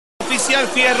oficial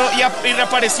Fierro y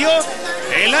reapareció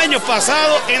el año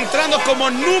pasado entrando como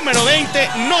número 20.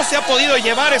 No se ha podido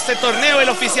llevar este torneo el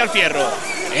oficial Fierro.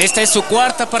 Esta es su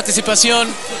cuarta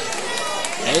participación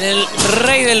en el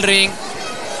Rey del Ring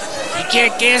y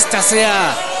quiere que esta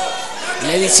sea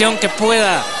la edición que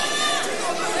pueda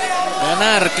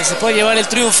ganar, que se puede llevar el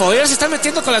triunfo. Ellos se están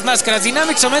metiendo con las máscaras.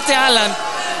 Dynamic somete a Alan,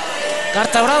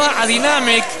 Carta Brava a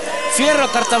Dynamic, Fierro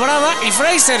a Carta Brava y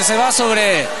Fraser se va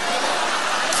sobre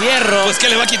Fierro. Pues que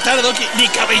le va a quitar, Doki. Ni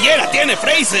cabellera tiene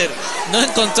Fraser. No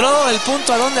encontró el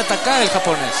punto a donde atacar el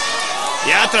japonés.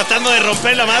 Ya tratando de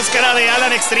romper la máscara de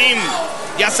Alan Extreme.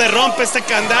 Ya se rompe este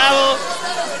candado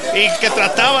y que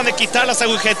trataban de quitar las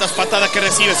agujetas. Patada que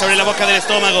recibe sobre la boca del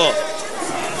estómago.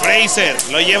 Fraser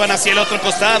lo llevan hacia el otro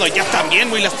costado. Ya también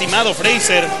muy lastimado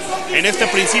Fraser en este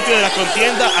principio de la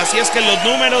contienda. Así es que en los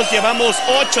números llevamos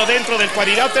 8 dentro del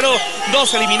cuadrilátero,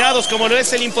 2 eliminados como lo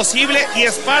es el Imposible y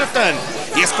Spartan.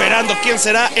 Y esperando quién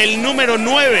será el número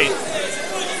 9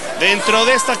 dentro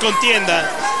de esta contienda.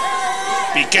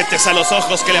 Piquetes a los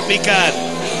ojos que le aplican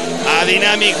a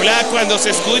Dynamic Black cuando se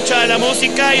escucha la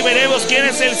música y veremos quién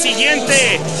es el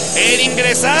siguiente en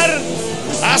ingresar.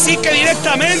 Así que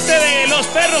directamente de los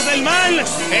Perros del Mal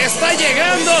está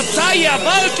llegando Taya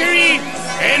Valkyrie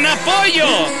en apoyo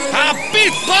a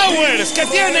Pete Powers, que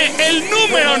tiene el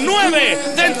número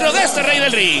 9 dentro de este Rey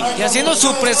del Ring. Y haciendo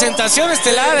su presentación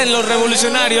estelar en los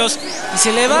Revolucionarios. Y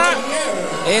se le va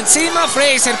encima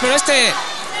Fraser, pero este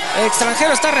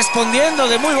extranjero está respondiendo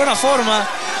de muy buena forma.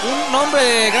 Un hombre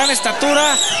de gran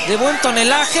estatura, de buen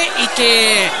tonelaje y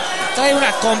que trae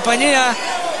una compañía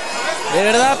de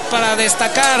verdad para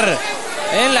destacar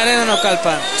en la arena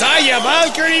Naucalpan. Taya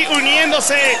Valkyrie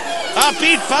uniéndose a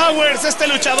Pete Powers, este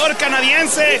luchador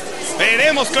canadiense.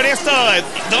 Veremos con esto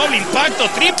doble impacto,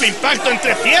 triple impacto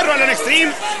entre Fierro, Alan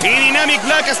Extreme y Dynamic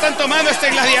Black. Están tomando este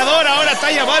gladiador. Ahora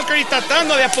Taya Valkyrie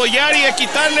tratando de apoyar y de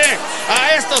quitarle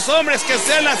a estos hombres que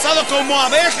se han lanzado como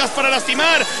abejas para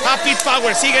lastimar a Pete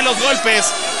Powers. Siguen los golpes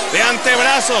de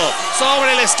antebrazo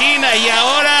sobre la esquina y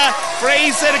ahora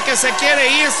Fraser que se quiere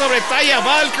ir sobre Taya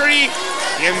Valkyrie,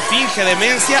 quien finge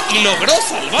demencia y logró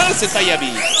salvarse Taya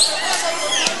B.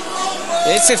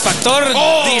 Ese factor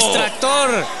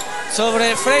distractor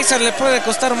sobre Fraser le puede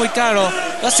costar muy caro.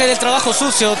 Va a ser el trabajo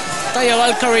sucio. Taya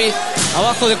Valkyrie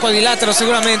abajo del cuadrilátero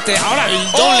seguramente. Ahora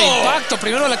el doble impacto.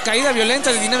 Primero la caída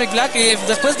violenta de Dynamic Black y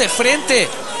después de frente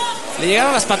le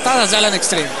llegaron las patadas de Alan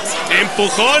Extreme.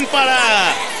 Empujón para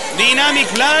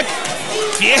Dynamic Black.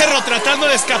 Fierro tratando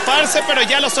de escaparse, pero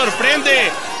ya lo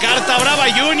sorprende Carta Brava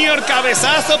Junior.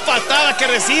 Cabezazo, patada que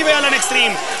recibe Alan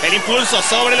Extreme. El impulso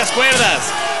sobre las cuerdas.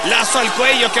 Lazo al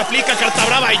cuello que aplica Carta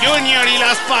Brava Junior y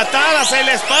las patadas en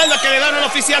la espalda que le dan al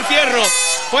oficial Fierro.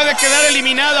 Puede quedar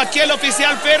eliminado aquí el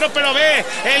oficial Fierro, pero ve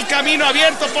el camino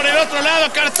abierto por el otro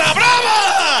lado. ¡Carta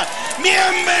Brava!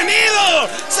 ¡Bienvenido,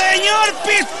 señor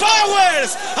Pete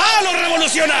Powers, a los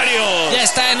Revolucionarios! Ya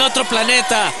está en otro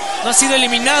planeta. No ha sido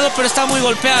eliminado, pero está muy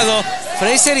golpeado.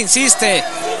 Fraser insiste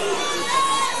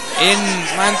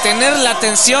en mantener la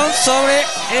atención sobre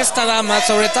esta dama,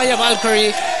 sobre Taya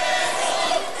Valkyrie.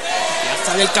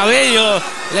 El cabello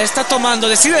le está tomando,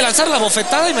 decide lanzar la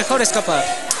bofetada y mejor escapar.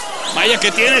 Vaya que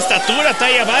tiene estatura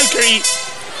Taya Valkyrie.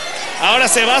 Ahora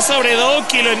se va sobre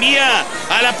Doki, lo envía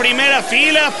a la primera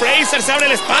fila. Fraser se abre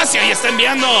el espacio y está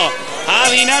enviando a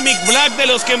Dynamic Black, de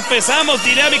los que empezamos.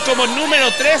 Dynamic como número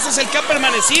 3 es el que ha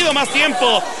permanecido más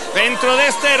tiempo dentro de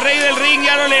este Rey del Ring.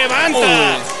 Ya lo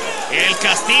levanta. El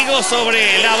castigo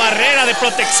sobre la barrera de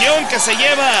protección que se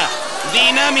lleva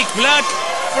Dynamic Black.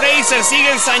 Fraser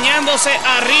sigue ensañándose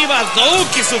arriba.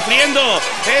 Doki sufriendo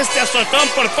este azotón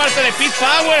por parte de Pete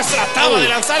Powers. Trataba de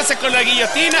lanzarse con la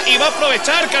guillotina y va a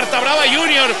aprovechar Carta Brava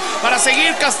Junior para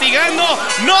seguir castigando.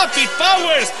 No a Pete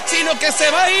Powers, sino que se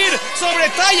va a ir sobre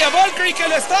Taya Valkyrie, que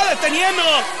lo está deteniendo.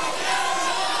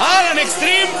 Alan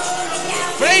Extreme.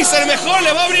 Fraser mejor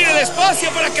le va a abrir el espacio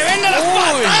para que vengan las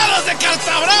patadas de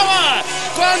Carta Brava.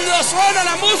 Cuando suena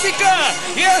la música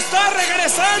y está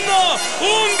regresando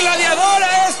un gladiador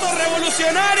a estos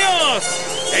Revolucionarios.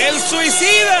 El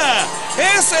Suicida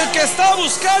es el que está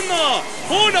buscando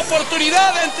una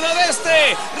oportunidad dentro de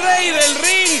este Rey del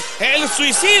Ring. El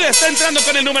Suicida está entrando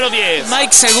con el número 10.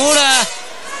 Mike Segura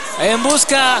en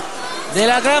busca de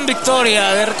la gran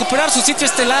victoria, de recuperar su sitio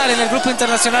estelar en el Grupo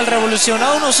Internacional Revolución.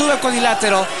 Aún no sube a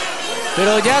cuadrilátero,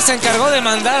 pero ya se encargó de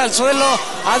mandar al suelo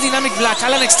a Dynamic Black.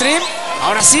 Alan Extreme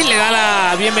Ahora sí le da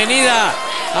la bienvenida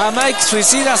a Mike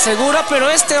Suicida Segura, pero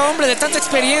este hombre de tanta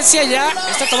experiencia ya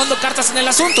está tomando cartas en el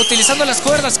asunto, utilizando las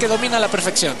cuerdas que domina a la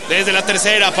perfección. Desde la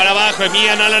tercera para abajo,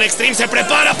 envían a Alan Extreme, se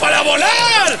prepara para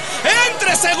volar.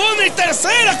 Entre segunda y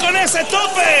tercera con ese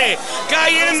tope,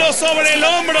 cayendo sobre el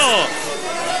hombro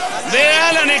de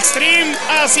Alan Extreme.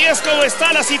 Así es como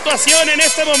está la situación en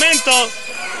este momento.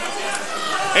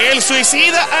 El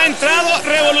Suicida ha entrado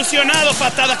revolucionado,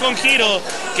 patada con giro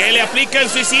que le aplica el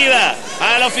Suicida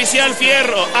al oficial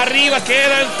Fierro. Arriba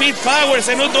queda el Pete Powers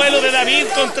en un duelo de David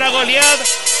contra Goliath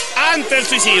ante el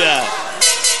Suicida.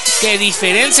 Qué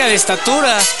diferencia de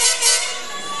estatura.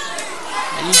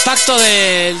 El impacto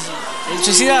del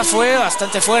Suicida fue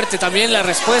bastante fuerte. También la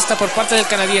respuesta por parte del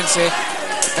canadiense,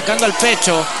 atacando al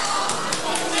pecho.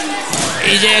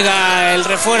 Y llega el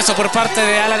refuerzo por parte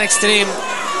de Alan Extreme.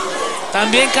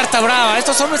 También Carta Brava.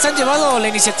 Estos hombres han llevado la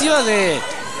iniciativa de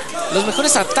los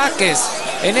mejores ataques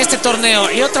en este torneo.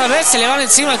 Y otra vez se le van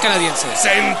encima al canadiense.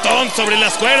 Sentón sobre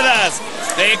las cuerdas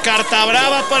de Carta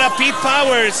Brava para Pete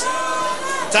Powers.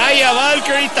 Taya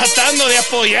Valkyrie tratando de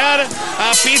apoyar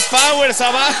a Pete Powers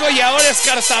abajo. Y ahora es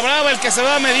Carta Brava el que se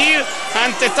va a medir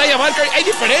ante Taya Valkyrie. Hay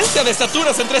diferencia de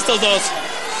estaturas entre estos dos.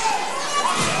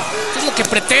 ¿Qué es lo que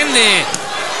pretende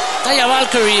Taya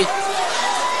Valkyrie?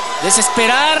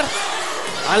 Desesperar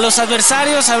a los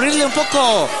adversarios, abrirle un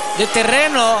poco de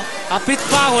terreno a Pete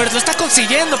Powers. Lo está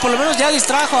consiguiendo, por lo menos ya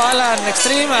distrajo a Alan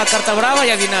Extreme, a Carta Brava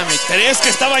y a Dynamic. Tres que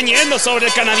estaban yendo sobre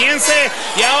el canadiense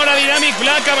y ahora Dynamic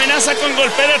Black amenaza con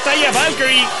golpear a Taya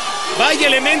Valkyrie. Vaya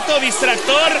elemento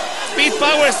distractor. Pete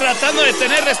Powers tratando de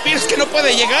tener respiros, que no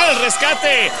puede llegar al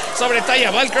rescate sobre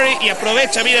Taya Valkyrie y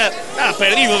aprovecha, mira, ha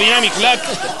perdido Dynamic Black.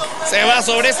 Se va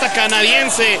sobre esta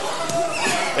canadiense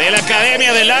de la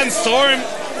academia de Lance Storm.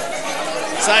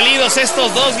 Salidos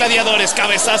estos dos gladiadores.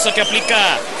 Cabezazo que aplica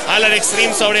Alan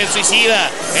Extreme sobre el Suicida.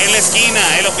 En la esquina,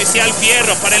 el oficial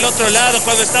Fierro para el otro lado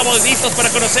cuando estamos listos para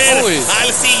conocer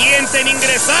al siguiente en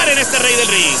ingresar en este Rey del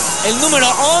Ring. El número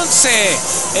 11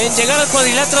 en llegar al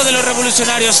cuadrilátero de los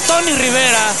revolucionarios, Tony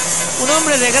Rivera. Un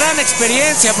hombre de gran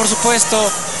experiencia, por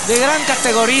supuesto, de gran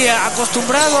categoría,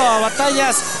 acostumbrado a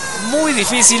batallas muy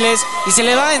difíciles y se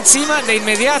le va encima de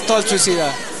inmediato al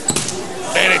Suicida.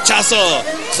 Derechazo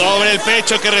sobre el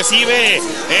pecho que recibe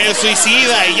el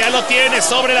Suicida y ya lo tiene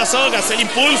sobre las sogas. El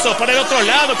impulso para el otro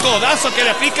lado, codazo que le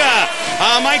aplica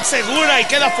a Mike Segura y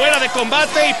queda fuera de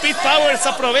combate. Y Pete Powers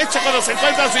aprovecha cuando se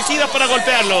encuentra el Suicida para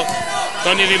golpearlo.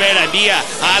 Tony Rivera envía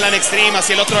a Alan Extreme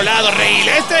hacia el otro lado,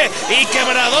 reilete y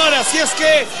quebrador. Así es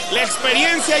que la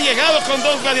experiencia ha llegado con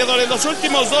dos gladiadores, los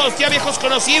últimos dos ya viejos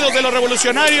conocidos de los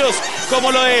revolucionarios,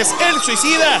 como lo es el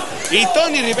Suicida y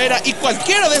Tony Rivera. Y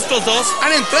cualquiera de estos dos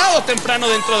han entrado temprano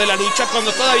dentro de la lucha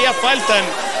cuando todavía faltan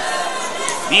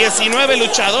 19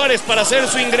 luchadores para hacer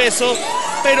su ingreso,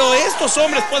 pero estos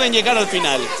hombres pueden llegar al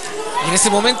final. En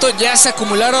este momento ya se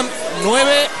acumularon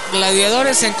 9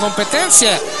 gladiadores en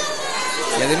competencia.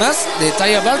 Y además de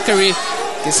Taya Valkyrie,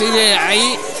 que sigue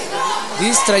ahí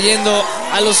distrayendo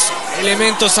a los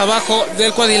elementos abajo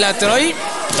del cuadrilátero. Ahí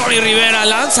Tony Rivera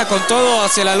lanza con todo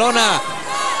hacia la lona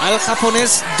al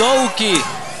japonés Douki.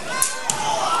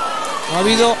 No ha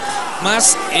habido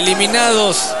más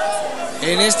eliminados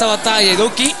en esta batalla.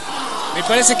 Douki, me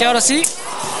parece que ahora sí.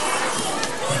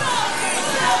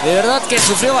 De verdad que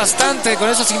sufrió bastante con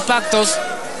esos impactos.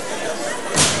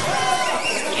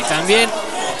 Y también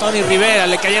Tony Rivera,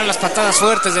 le cayeron las patadas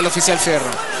fuertes del oficial Fierro.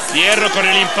 Fierro con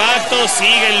el impacto,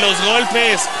 siguen los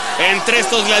golpes entre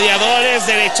estos gladiadores.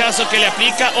 Derechazo que le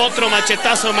aplica, otro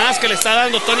machetazo más que le está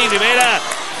dando Tony Rivera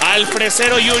al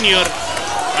Fresero Junior.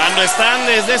 Cuando están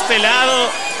desde este lado,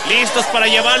 listos para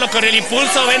llevarlo con el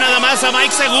impulso, ve nada más a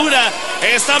Mike Segura.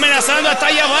 Está amenazando a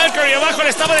Taya Valkyrie, abajo le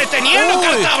estaba deteniendo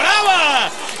Carta Brava.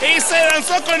 Y se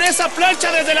lanzó con esa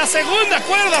plancha desde la segunda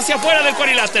cuerda hacia afuera del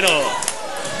cuadrilátero.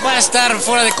 Va a estar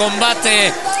fuera de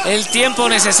combate el tiempo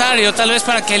necesario, tal vez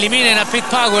para que eliminen a Pete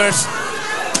Powers.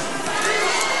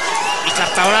 Y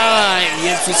Carta Brava y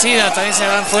el Suicida también se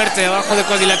van fuerte debajo del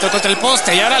cuadrilátero contra el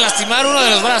poste. Y ahora lastimar uno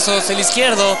de los brazos, el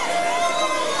izquierdo.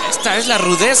 Esta es la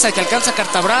rudeza que alcanza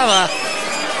Carta Brava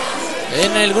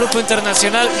en el grupo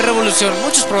internacional Revolución.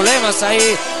 Muchos problemas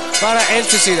ahí para el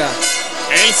Suicida.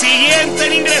 El siguiente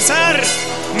en ingresar,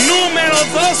 número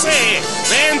 12,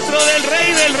 dentro del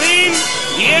Rey del Ring,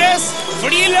 y es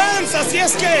Freelance. Así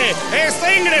es que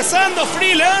está ingresando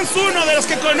Freelance, uno de los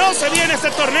que conoce bien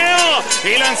este torneo,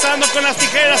 y lanzando con las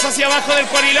tijeras hacia abajo del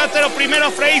cuadrilátero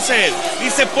primero Fraser. Y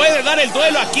se puede dar el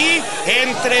duelo aquí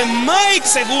entre Mike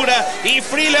Segura y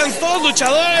Freelance, dos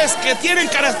luchadores que tienen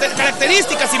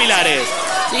características similares.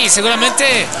 Sí,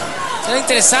 seguramente será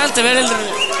interesante ver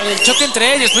el choque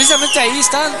entre ellos. Precisamente ahí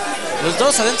están los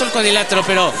dos adentro del cuadrilátero,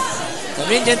 pero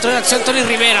también ya entró en acción Tony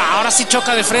Rivera. Ahora sí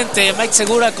choca de frente Mike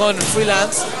Segura con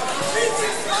Freelance.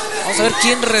 Vamos a ver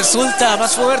quién resulta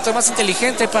más fuerte, más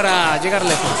inteligente para llegar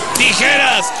lejos.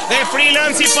 Tijeras de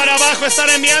Freelance y para abajo están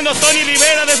enviando Tony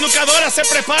Rivera. Desnucadora, se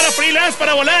prepara Freelance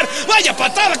para volar. Vaya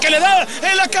patada que le da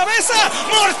en la cabeza.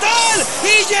 ¡Mortal!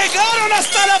 Y llegaron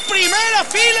hasta la primera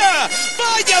fila.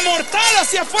 Vaya mortal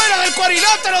hacia afuera del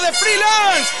cuadrilátero de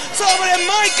Freelance. Sobre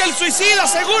Michael Suicida.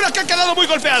 Segura que ha quedado muy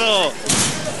golpeado.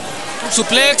 Un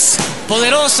suplex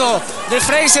poderoso de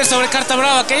Fraser sobre Carta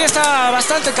Brava, que ya está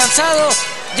bastante cansado.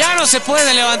 Ya no se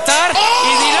puede levantar. ¡Oh!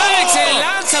 Y Dynamic se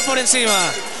lanza por encima.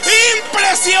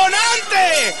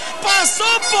 ¡Impresionante! Pasó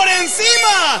por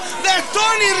encima de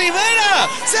Tony Rivera.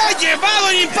 Se ha llevado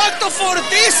un impacto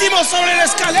fortísimo sobre la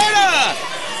escalera.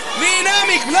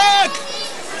 Dynamic Black.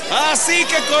 Así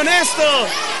que con esto,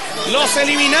 los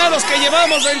eliminados que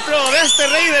llevamos dentro de este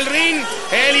Rey del Ring,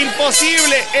 el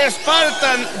imposible,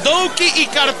 Spartan, Douki y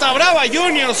Cartabrava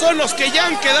Jr. son los que ya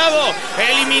han quedado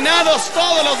eliminados.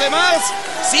 Todos los demás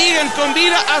siguen con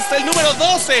vida hasta el número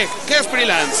 12, que es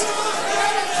Freelance.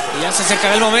 Y ya se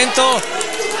acercará el momento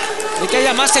de que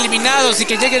haya más eliminados y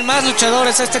que lleguen más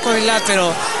luchadores a este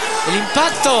cuadrilátero. El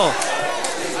impacto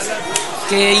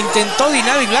que intentó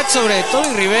Dynamic Black sobre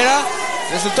Tony Rivera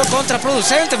resultó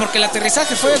contraproducente, porque el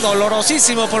aterrizaje fue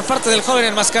dolorosísimo por parte del joven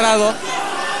enmascarado.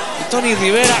 Y Tony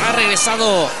Rivera ha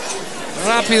regresado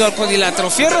rápido al cuadrilátero.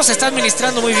 Fierro se está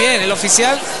administrando muy bien. El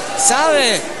oficial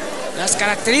sabe las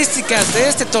características de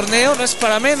este torneo, no es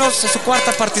para menos, es su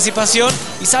cuarta participación,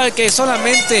 y sabe que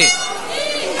solamente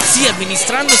así,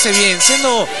 administrándose bien,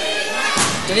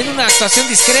 teniendo una actuación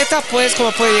discreta, pues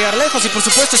como puede llegar lejos. Y por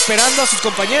supuesto esperando a sus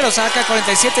compañeros a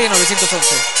AK-47 y a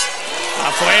 911.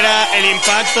 Afuera el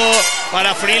impacto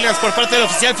para Freelance por parte del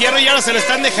oficial Fierro, y ahora se lo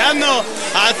están dejando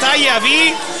a Taya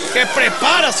B, que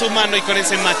prepara su mano y con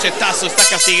ese machetazo está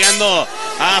castigando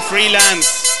a Freelance.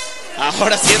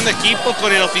 Ahora haciendo equipo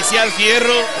con el oficial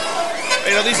Fierro,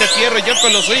 pero dice Fierro: yo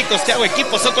con los únicos que hago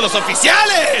equipo son con los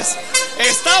oficiales.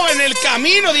 Estaba en el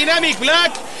camino Dynamic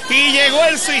Black y llegó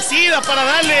el Suicida para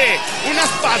darle unas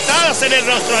patadas en el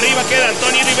rostro. Arriba quedan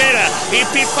Tony Rivera y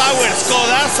Pete Powers.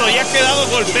 Codazo, y ha quedado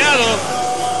golpeado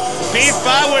Pete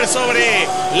Powers sobre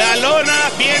la lona.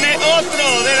 Viene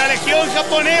otro de la Legión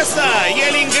Japonesa y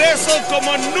el ingreso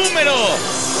como número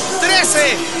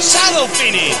 13, Shadow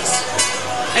Phoenix.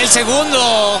 El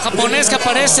segundo japonés que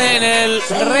aparece en el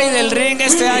Rey del Ring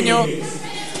este año.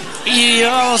 Y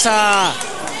vamos a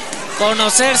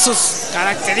conocer sus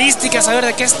características, saber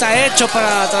de qué está hecho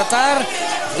para tratar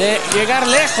de llegar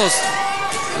lejos.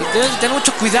 Deben tener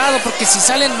mucho cuidado, porque si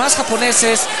salen más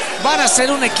japoneses van a ser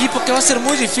un equipo que va a ser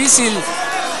muy difícil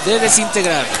de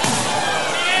desintegrar.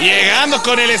 Llegando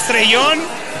con el estrellón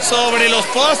sobre los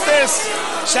postes,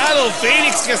 Shadow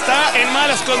Phoenix, que está en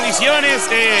malas condiciones.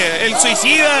 El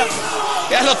Suicida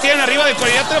ya lo tiene arriba del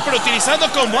cuadrilátero, pero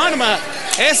utilizando como arma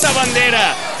esa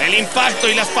bandera. El impacto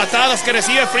y las patadas que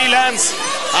recibe Freelance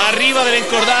arriba del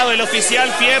encordado. El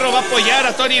oficial Fierro va a apoyar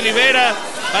a Tony Rivera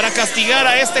para castigar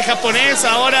a este japonés.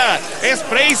 Ahora es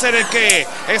Fraser el que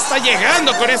está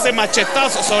llegando con ese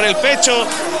machetazo sobre el pecho.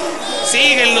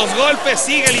 Siguen los golpes,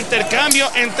 sigue el intercambio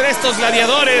entre estos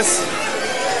gladiadores.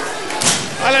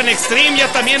 Alan Extreme ya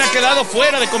también ha quedado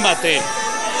fuera de combate.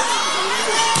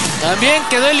 También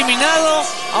quedó eliminado.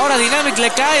 Ahora Dynamic le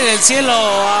cae del cielo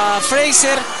a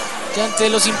Fraser, que ante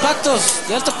los impactos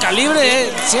de alto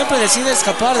calibre siempre decide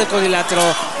escapar del cuadrilátero,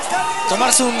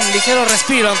 tomarse un ligero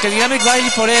respiro, aunque Dynamic va a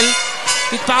ir por él.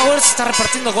 Pete Powers está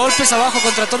repartiendo golpes abajo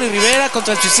contra Tony Rivera,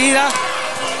 contra el Suicida.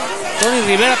 Tony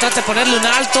Rivera trata de ponerle un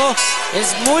alto.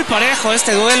 Es muy parejo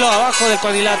este duelo abajo del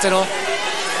cuadrilátero.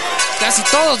 Casi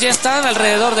todos ya están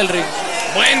alrededor del ring.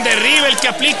 Buen derribe el que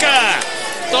aplica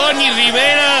Tony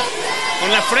Rivera,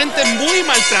 con la frente muy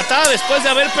maltratada después de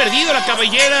haber perdido la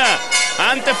cabellera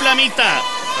ante Flamita.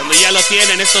 Cuando ya lo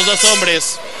tienen estos dos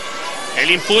hombres.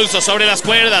 El impulso sobre las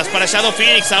cuerdas para Shadow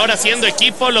Phoenix, ahora haciendo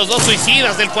equipo los dos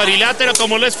Suicidas del cuadrilátero,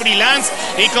 como lo es Freelance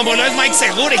y como lo es Mike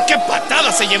Segura. Y qué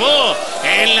patada se llevó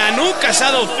en la nuca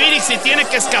Shadow Phoenix, y tiene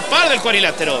que escapar del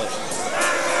cuadrilátero.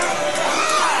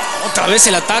 Otra vez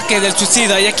el ataque del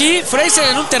Suicida, y aquí Fraser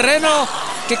en un terreno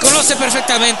que conoce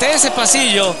perfectamente. Ese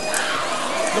pasillo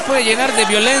no puede llenar de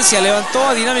violencia. Levantó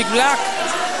a Dynamic Black.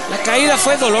 La caída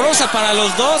fue dolorosa para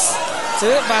los dos. Se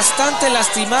ve bastante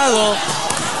lastimado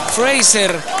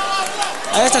Fraser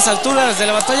a estas alturas de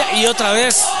la batalla, y otra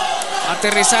vez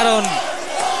aterrizaron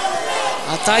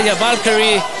a Taya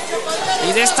Valkyrie,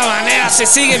 y de esta manera se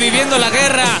sigue viviendo la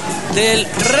guerra del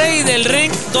Rey del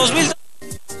Ring 2000.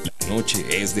 La noche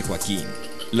es de Joaquín.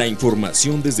 La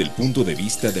información desde el punto de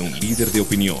vista de un líder de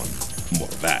opinión.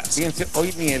 Mordaz. Fíjense,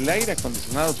 hoy ni el aire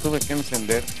acondicionado tuve que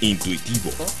encender.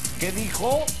 Intuitivo. ¿Qué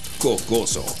dijo?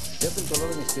 Jocoso. Fíjate el color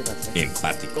de mis piernas.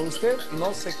 Empático. Usted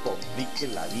no se complique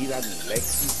la vida ni la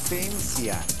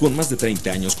existencia. Con más de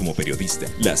 30 años como periodista,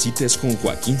 la cita es con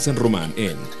Joaquín San Román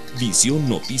en Visión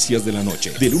Noticias de la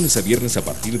Noche. De lunes a viernes a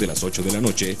partir de las 8 de la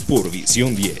noche por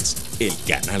Visión 10, el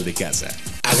canal de casa.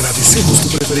 Agradecemos tu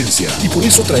preferencia y por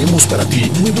eso traemos para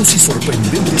ti nuevos y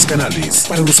sorprendentes canales.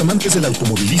 Para los amantes del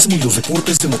automovilismo y los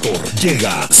deportes de motor,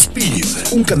 llega Speed,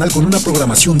 un canal con una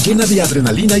programación llena de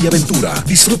adrenalina y aventura.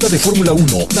 Disfruta de Fórmula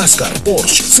 1, NASCAR,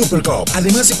 Porsche, Super Cup,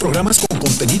 además de programas con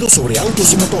contenido sobre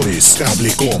autos y motores.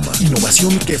 Cablecom,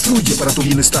 innovación que fluye para tu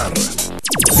bienestar.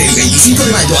 Del 25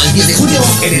 de mayo al 10 de junio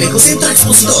en el Ecocentro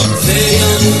Expositor.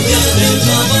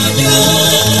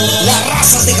 Las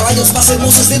razas de caballos más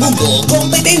hermosas del mundo,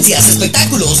 competencias,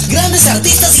 espectáculos, grandes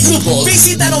artistas y grupos.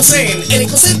 Visítanos en el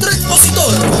Ecocentro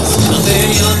Expositor.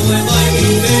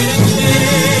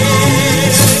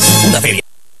 Una feria.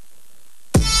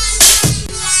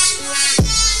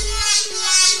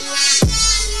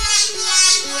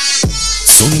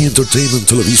 Sony Entertainment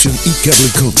Television y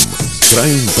Cablecom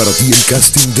traen para ti el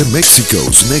casting de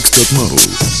Mexico's Next Top Model.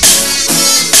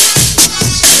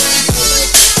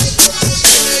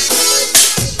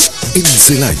 En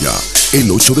Celaya, el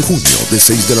 8 de junio, de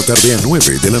 6 de la tarde a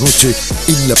 9 de la noche,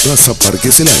 en la Plaza Parque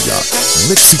Celaya,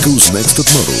 Mexico's Next Top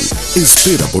Model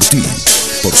espera por ti,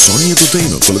 por Sony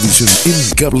Entertainment Television en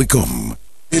Cablecom.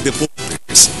 De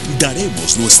deportes,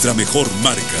 daremos nuestra mejor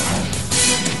marca.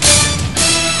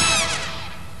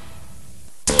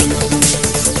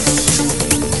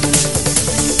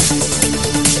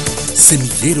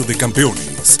 Semillero de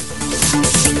campeones.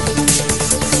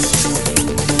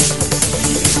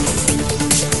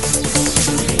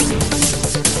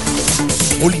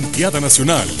 Olimpiada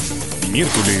Nacional,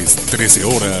 miércoles 13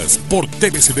 horas por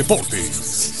TVC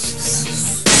Deportes.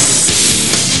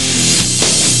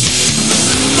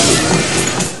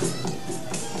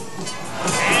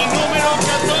 El número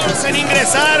 14 en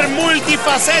ingresar,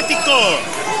 multifacético.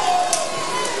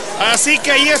 Así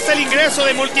que ahí está el ingreso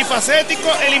de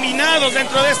multifacético, eliminados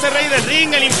dentro de este Rey del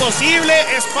Ring, el imposible,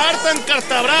 Spartan,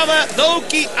 Carta Brava,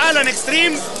 Douki, Alan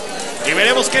Extreme. Y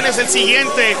veremos quién es el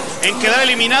siguiente en quedar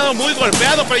eliminado, muy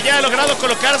golpeado, pero ya ha logrado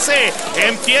colocarse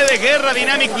en pie de guerra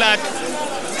Dynamic Black.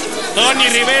 Tony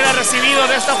Rivera ha recibido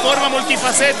de esta forma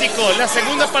multifacético, la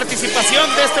segunda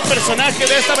participación de este personaje,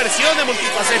 de esta versión de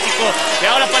multifacético, y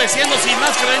ahora apareciendo sin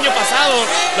máscara el año pasado.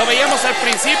 Lo veíamos al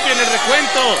principio en el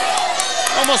recuento,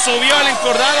 cómo subió al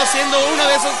encordado siendo uno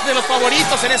de los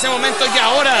favoritos en ese momento, y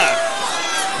ahora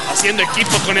haciendo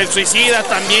equipo con el Suicida.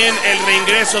 También el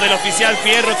reingreso del oficial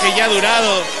Fierro, que ya ha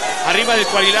durado arriba del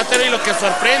cuadrilátero, y lo que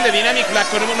sorprende, Dynamic Black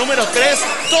con el número 3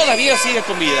 todavía sigue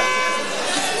con vida.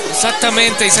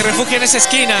 Exactamente, y se refugia en esa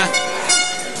esquina,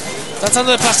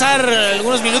 tratando de pasar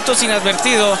algunos minutos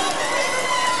inadvertido, de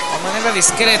manera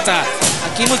discreta.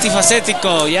 Aquí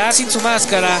multifacético, ya sin su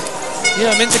máscara,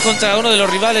 nuevamente contra uno de los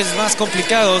rivales más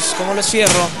complicados, como lo es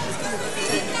Fierro.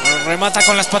 Remata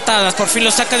con las patadas, por fin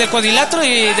lo saca del cuadrilátero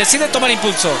y decide tomar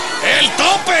impulso. El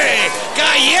tope,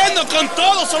 cayendo con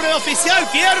todo sobre el oficial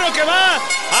Fierro, que va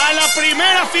a la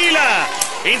primera fila.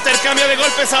 Intercambio de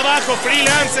golpes abajo,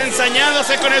 Freelance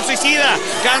ensañándose con el Suicida,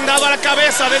 candado a la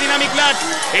cabeza de Dynamic Black,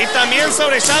 y también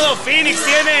sobre Shadow Phoenix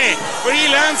tiene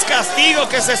Freelance castigo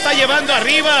que se está llevando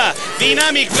arriba.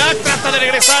 Dynamic Black trata de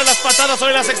regresar las patadas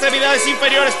sobre las extremidades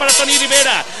inferiores para Tony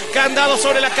Rivera, candado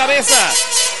sobre la cabeza.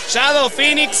 Shadow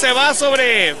Phoenix se va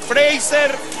sobre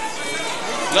Fraser,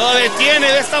 lo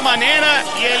detiene de esta manera,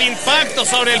 y el impacto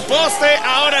sobre el poste,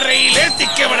 ahora reguilete y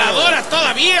quebradora,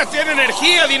 todavía tiene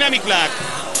energía Dynamic Black.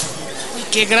 Y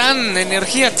qué gran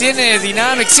energía tiene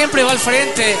Dynamic, siempre va al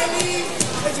frente.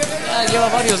 Lleva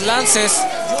varios lances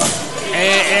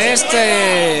en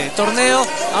este torneo.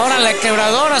 Ahora la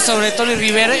quebradora sobre Tony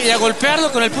Rivera y a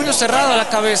golpearlo con el puño cerrado a la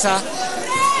cabeza.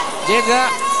 Llega,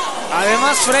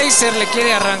 además Fraser le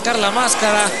quiere arrancar la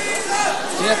máscara,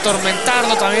 quiere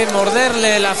atormentarlo, también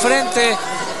morderle la frente.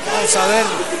 Vamos a ver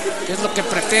qué es lo que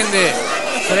pretende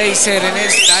Fraser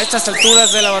a estas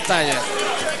alturas de la batalla.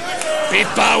 Pete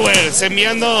Powers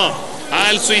enviando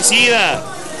al Suicida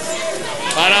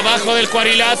para abajo del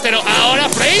cuadrilátero. Ahora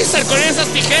Fraser con esas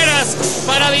tijeras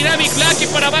para Dynamic Black y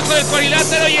para abajo del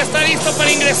cuadrilátero, y está listo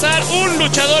para ingresar un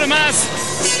luchador más.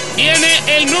 Viene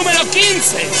el número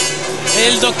 15.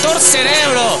 El Doctor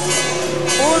Cerebro,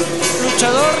 un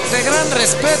luchador de gran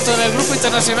respeto en el Grupo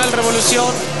Internacional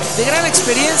Revolución, de gran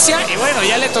experiencia, y bueno,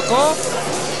 ya le tocó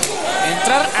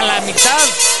entrar a la mitad.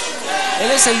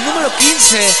 Él es el número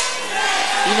 15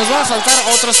 Y nos van a faltar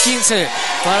otros 15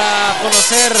 para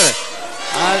conocer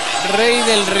al Rey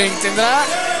del Ring. Tendrá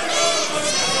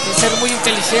que ser muy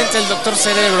inteligente el Doctor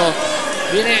Cerebro.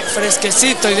 Viene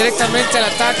fresquecito y directamente al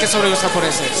ataque sobre los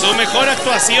japoneses. Su mejor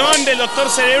actuación del Doctor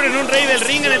Cerebro en un Rey del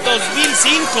Ring en el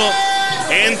 2005.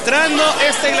 Entrando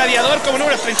este gladiador como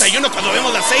número 31, cuando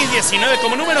vemos la 6-19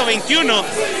 como número 21.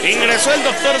 Ingresó el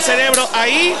Doctor Cerebro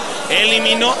ahí,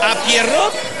 eliminó a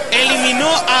Pierrot, eliminó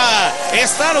a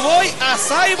Starboy, a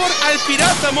Cyborg, al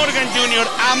Pirata Morgan Jr.,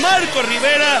 a Marco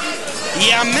Rivera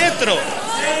y a Metro.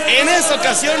 En esta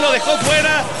ocasión lo dejó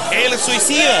fuera el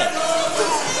Suicida.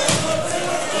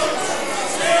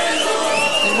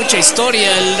 Hay mucha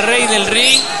historia, el Rey del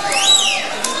Ring,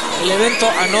 el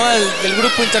evento anual del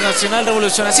Grupo Internacional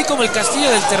Revolución, así como el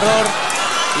Castillo del Terror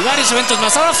y varios eventos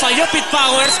más. Ahora falló Pete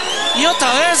Powers y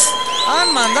otra vez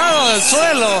han mandado al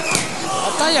suelo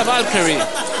a Taya Valkyrie.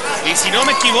 Y si no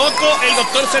me equivoco, el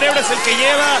Doctor Cerebro es el que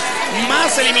lleva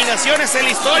más eliminaciones en la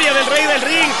historia del Rey del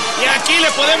Ring. Y aquí le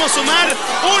podemos sumar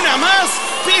una más.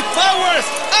 Pete Powers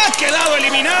ha quedado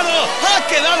eliminado, ha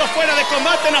quedado fuera de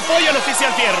combate en apoyo al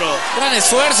oficial Fierro. Gran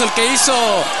esfuerzo el que hizo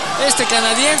este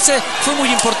canadiense, fue muy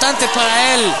importante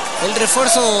para él el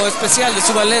refuerzo especial de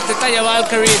su ballet de Taya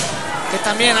Valkyrie, que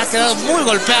también ha quedado muy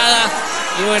golpeada.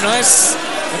 Y bueno,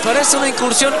 me parece una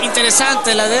incursión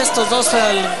interesante la de estos dos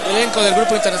al elenco del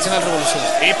Grupo Internacional Revolución.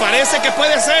 Y parece que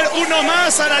puede ser uno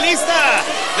más a la lista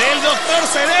del Doctor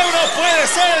Cerebro, puede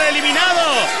ser el eliminado.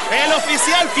 El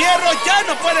oficial Fierro ya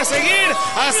no puede seguir,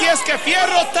 así es que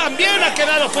Fierro también ha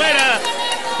quedado fuera.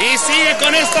 Y sigue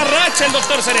con esta racha el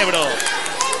Doctor Cerebro.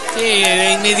 Sí,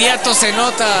 de inmediato se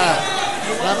nota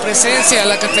la presencia,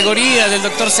 la categoría del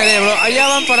Doctor Cerebro. Allá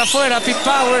van para afuera Pete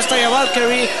Powers, Taya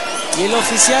Valkyrie y el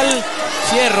oficial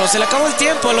Fierro. Se le acabó el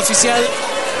tiempo al oficial.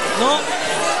 No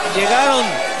llegaron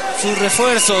sus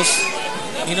refuerzos.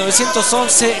 Ni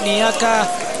 911 ni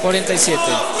AK-47.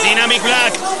 Dynamic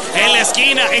Black en la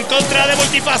esquina en contra de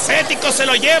Multifacético. Se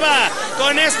lo lleva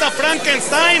con esta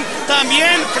Frankenstein.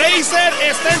 También Fraser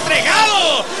está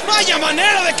entregado. Vaya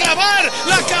manera de clavar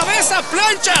la cabeza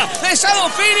plancha de Shadow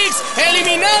Phoenix.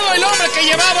 Eliminado el hombre que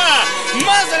llevaba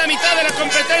más de la mitad de la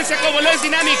competencia como lo es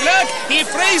Dynamic Black. Y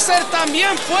Fraser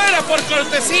también fuera por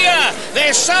cortesía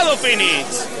de Shadow Phoenix.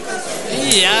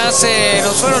 Y ya se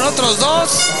nos fueron otros dos.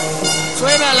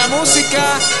 Suena la música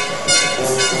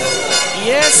y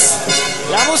es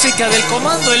la música del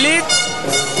Comando Elite,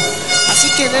 así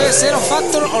que debe ser o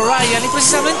Factor o Ryan, y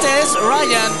precisamente es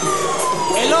Ryan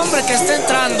el hombre que está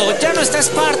entrando. Ya no está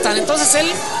Spartan, entonces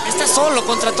él está solo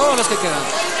contra todos los que quedan.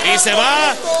 Y se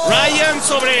va Ryan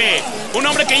sobre un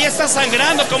hombre que ya está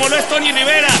sangrando como lo es Tony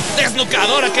Rivera.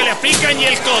 Desnucadora que le aplican y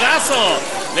el codazo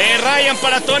de Ryan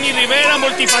para Tony Rivera.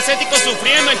 Multifacético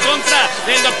sufriendo en contra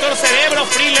del Doctor Cerebro.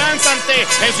 Freelance ante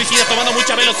el Suicida tomando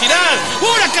mucha velocidad.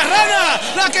 ¡Huracarrana!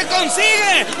 La que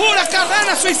consigue.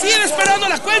 ¡Huracarrana! Suicida esperando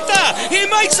la cuenta. Y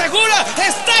Mike Segura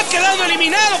está quedando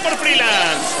eliminado por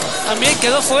Freelance. También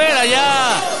quedó fuera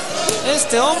ya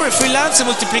este hombre. Freelance se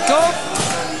multiplicó.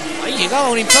 Ahí llegaba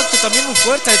un impacto también muy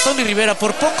fuerte de Tony Rivera.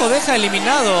 Por poco deja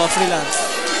eliminado a Freelance.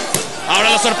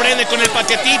 Ahora lo sorprende con el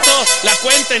paquetito. La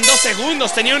cuenta en 2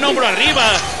 segundos. Tenía un hombro arriba.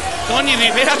 Tony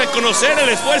Rivera reconocer el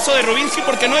esfuerzo de Rubinsky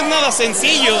porque no es nada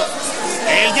sencillo.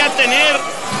 El ya tener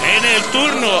en el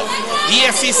turno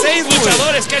 16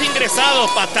 luchadores que han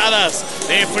ingresado. Patadas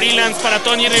de Freelance para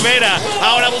Tony Rivera.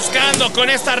 Ahora buscando con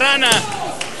esta rana.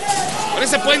 Con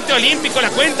ese puente olímpico la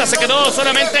cuenta se quedó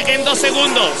solamente en 2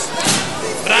 segundos.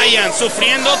 Ryan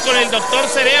sufriendo con el Doctor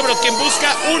Cerebro, quien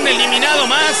busca un eliminado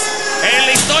más en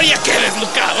la historia. ¡Qué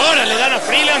deslucadora le dan a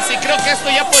Freelance! Y creo que esto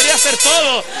ya podría ser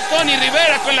todo. Tony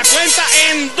Rivera con la cuenta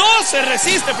en 2 se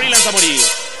resiste Freelance a morir.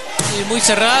 Y muy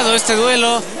cerrado este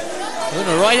duelo.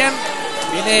 Bueno, Ryan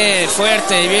viene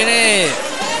fuerte, viene en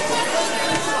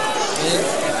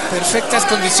perfectas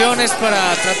condiciones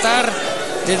para tratar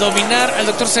de dominar al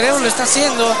Doctor Cerebro. Lo está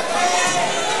haciendo.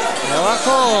 De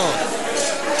abajo,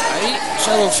 ahí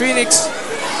Shadow Phoenix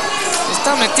se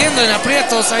está metiendo en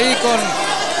aprietos ahí con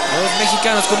los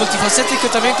mexicanos, con Multifacético y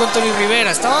también con Tony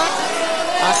Rivera. Estaba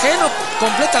ajeno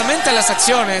completamente a las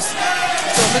acciones. En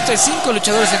este momento hay 5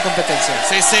 luchadores en competencia.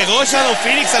 Se cegó Shadow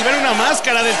Phoenix al ver una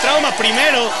máscara del trauma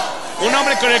primero. Un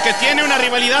hombre con el que tiene una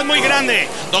rivalidad muy grande.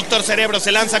 Doctor Cerebro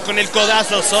se lanza con el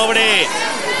codazo sobre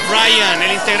Ryan,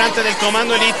 el integrante del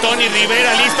Comando Elite. Tony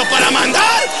Rivera listo para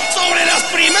mandar sobre las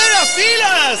primeras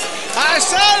filas a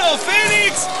Shadow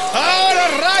Phoenix. Ahora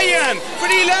Ryan,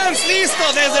 Freelance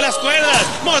listo desde las cuerdas.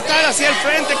 Mortal hacia el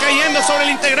frente cayendo sobre el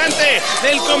integrante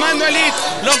del Comando Elite.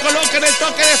 Lo coloca en el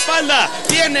toque de espalda.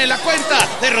 Viene la cuenta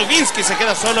de Rubinsky. Se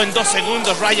queda solo en 2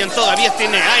 segundos. Ryan todavía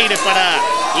tiene aire para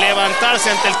levantarse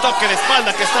ante el toque de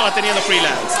espalda que estaba teniendo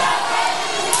Freelance.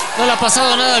 No le ha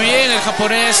pasado nada bien el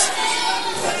japonés.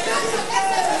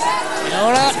 Y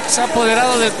ahora se ha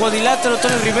apoderado del cuadrilátero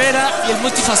Tony Rivera y el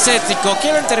multifacético.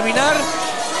 Quieren terminar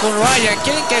con Ryan.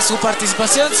 Quieren que su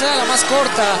participación sea la más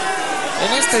corta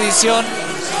en esta edición.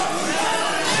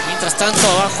 Mientras tanto,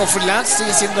 abajo Freelance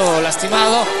sigue siendo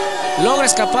lastimado. Logra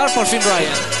escapar por fin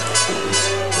Ryan.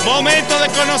 Momento de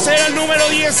conocer al número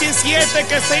 17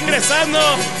 que está ingresando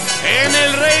en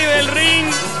el Rey del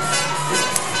Ring.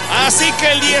 Así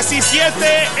que el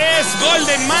 17 es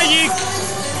Golden Magic.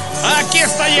 Aquí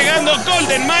está llegando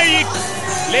Golden Magic.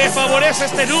 Le favorece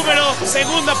este número,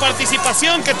 segunda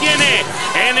participación que tiene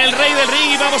en el Rey del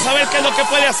Ring y vamos a ver qué es lo que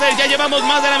puede hacer. Ya llevamos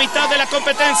más de la mitad de la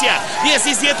competencia.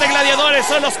 17 gladiadores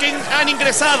son los que han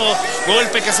ingresado.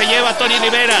 Golpe que se lleva Tony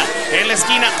Rivera en la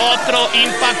esquina. Otro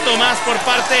impacto más por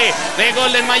parte de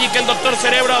Golden Magic. El Doctor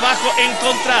Cerebro abajo en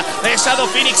contra de Shadow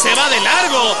Phoenix. Se va de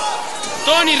largo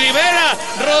Tony Rivera,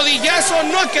 rodillazo,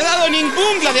 no ha quedado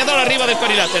ningún gladiador arriba del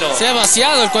cuadrilátero. Se ha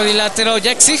vaciado el cuadrilátero, ya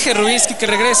exige Rubinsky que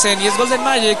regresen y es Golden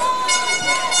Magic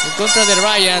en contra de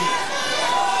Ryan.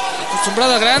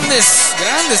 Acostumbrado a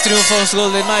grandes triunfos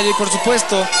Golden Magic, por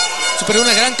supuesto. Superó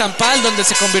una gran campal donde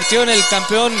se convirtió en el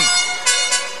campeón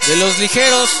de los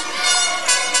ligeros.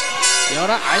 Y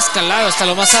ahora ha escalado hasta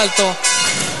lo más alto.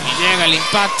 Y llega el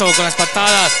impacto con las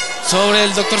patadas sobre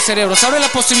el Doctor Cerebro. Se abre la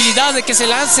posibilidad de que se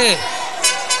lance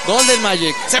Golden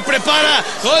Magic. Se prepara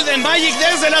Golden Magic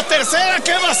desde la tercera.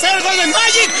 ¿Qué va a hacer Golden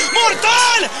Magic?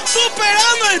 ¡Mortal!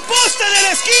 Superando el poste de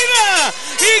la esquina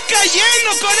y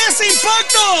cayendo con ese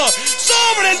impacto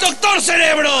sobre el Doctor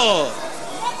Cerebro.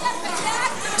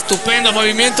 Estupendo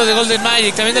movimiento de Golden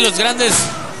Magic. También de los grandes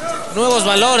nuevos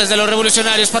valores de los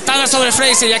revolucionarios. Patadas sobre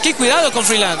Fraser y aquí cuidado con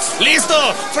Freelance.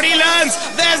 ¡Listo! Freelance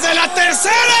desde la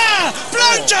tercera.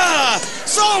 ¡Plancha!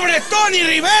 Sobre Tony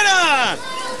Rivera.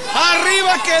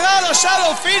 Arriba ha quedado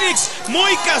Shadow Phoenix,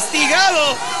 muy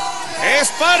castigado. Es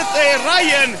parte de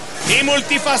Ryan y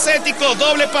multifacético.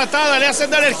 Doble patada, le hacen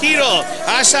dar el giro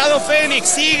a Shadow Phoenix.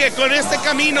 Sigue con este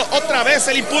camino. Otra vez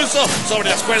el impulso sobre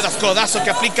las cuerdas. Codazo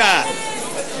que aplica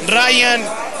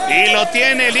Ryan. Y lo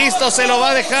tiene listo, se lo va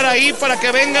a dejar ahí para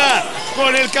que venga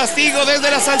con el castigo desde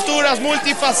las alturas.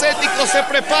 Multifacético se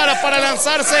prepara para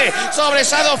lanzarse sobre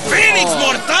Shadow Phoenix.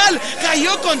 Mortal,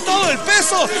 cayó con todo el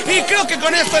peso y creo que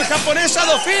con esto el japonés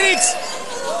Shadow Phoenix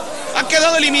ha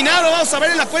quedado eliminado. Vamos a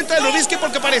ver en la cuenta de Rubinsky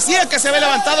porque parecía que se había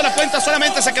levantado la cuenta,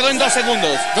 solamente se quedó en 2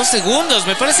 segundos. 2 segundos,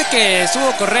 me parece que estuvo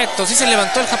correcto, sí se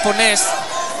levantó el japonés.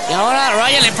 Y ahora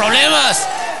Ryan en problemas.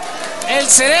 El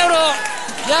cerebro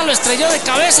ya lo estrelló de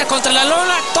cabeza contra la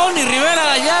lona. Tony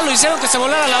Rivera ya lo hicieron que se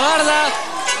volara la barda.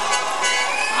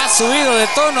 Ha subido de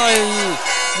tono el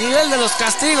nivel de los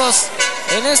castigos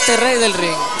en este Rey del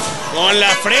Ring. Con la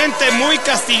frente muy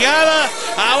castigada.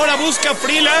 Ahora busca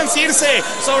Freelance irse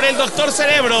sobre el Doctor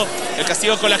Cerebro. El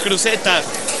castigo con la cruceta.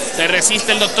 Se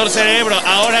resiste el Doctor Cerebro.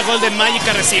 Ahora Golden Magic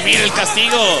a recibir el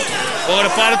castigo por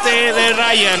parte de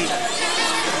Ryan.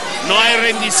 No hay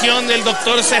rendición del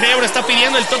Doctor Cerebro. Está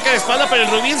pidiendo el toque de espalda, pero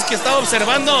el Rubinsky estaba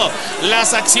observando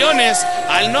las acciones.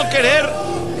 Al no querer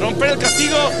romper el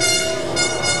castigo,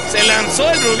 se lanzó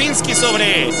el Rubinsky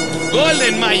sobre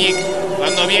Golden Magic.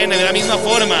 Cuando viene de la misma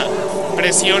forma,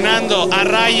 presionando a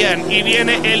Ryan. Y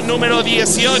viene el número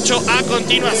 18 a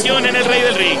continuación en el Rey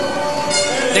del Ring.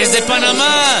 Desde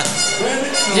Panamá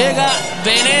llega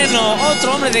Veneno,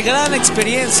 otro hombre de gran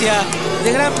experiencia,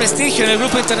 de gran prestigio en el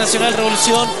Grupo Internacional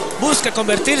Revolución. Busca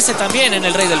convertirse también en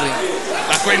el Rey del Ring.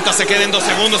 La cuenta se queda en 2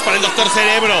 segundos para el Doctor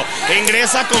Cerebro.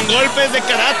 Ingresa con golpes de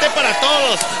karate para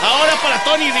todos. Ahora para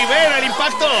Tony Rivera, el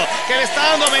impacto que le está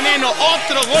dando Veneno.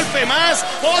 Otro golpe más,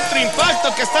 otro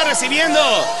impacto que está recibiendo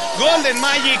Golden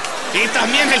Magic. Y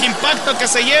también el impacto que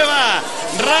se lleva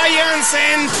Ryan.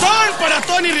 Sentón para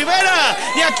Tony Rivera.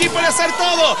 Y aquí puede hacer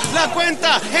todo. La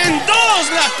cuenta en 2,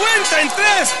 la cuenta en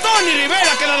 3. Tony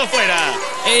Rivera ha quedado fuera.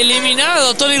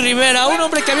 Eliminado Tony Rivera, un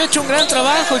hombre que había hecho un gran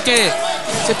trabajo y que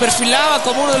se perfilaba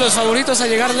como uno de los favoritos a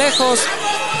llegar lejos.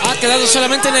 Ha quedado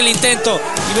solamente en el intento.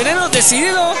 Y Veneno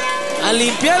decidido a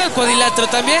limpiar el cuadrilátero.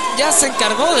 También ya se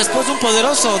encargó después de un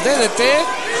poderoso DDT.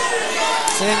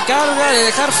 Se encarga de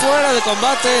dejar fuera de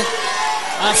combate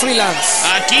a Freelance.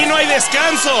 Aquí no hay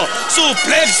descanso.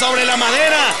 Suplex sobre la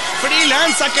madera.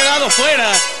 Freelance ha quedado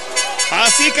fuera.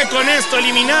 Así que con esto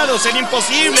eliminados el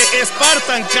imposible,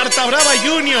 Spartan, Carta Brava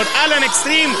Jr., Alan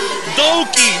Extreme,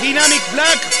 Doki, Dynamic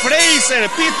Black, Fraser,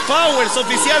 Pete Powers,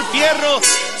 Oficial Fierro,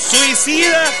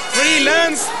 Suicida,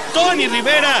 Freelance, Tony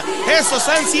Rivera. Esos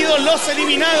han sido los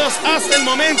eliminados hasta el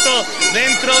momento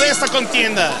dentro de esta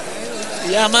contienda.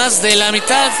 Ya más de la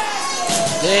mitad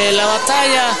de la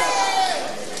batalla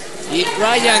Y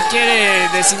Ryan quiere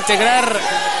desintegrar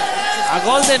a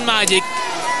Golden Magic.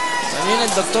 También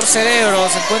el Doctor Cerebro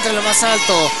se encuentra en lo más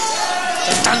alto,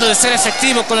 tratando de ser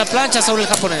efectivo con la plancha sobre el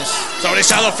japonés. Sobre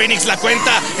Shadow Phoenix la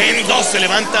cuenta en 2. Se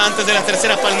levanta antes de la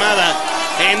tercera palmada.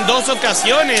 En 2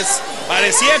 ocasiones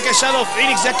parecía que Shadow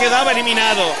Phoenix ya quedaba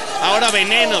eliminado. Ahora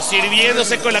Veneno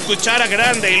sirviéndose con la cuchara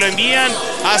grande y lo envían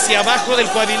hacia abajo del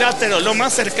cuadrilátero. Lo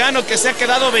más cercano que se ha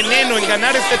quedado Veneno en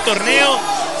ganar este torneo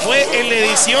fue en la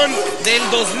edición del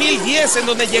 2010, en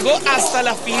donde llegó hasta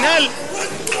la final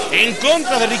en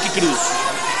contra de Ricky Cruz.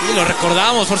 Y lo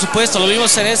recordamos, por supuesto, lo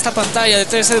vimos en esta pantalla de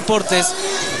TVC Deportes.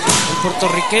 El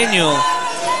puertorriqueño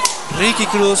Ricky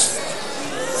Cruz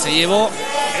se llevó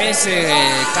ese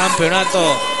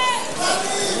campeonato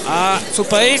a su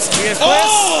país. Y después,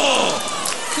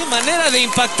 qué manera de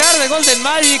impactar de Golden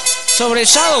Magic sobre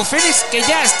Shadow Phoenix, que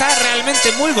ya está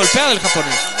realmente muy golpeado el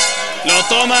japonés. Lo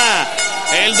toma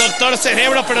el Doctor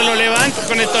Cerebro, pero lo levanta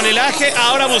con el tonelaje.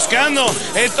 Ahora buscando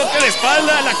el toque de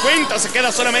espalda. La cuenta se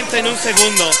queda solamente en 1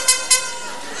 segundo.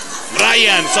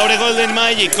 Ryan sobre Golden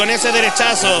Magic con ese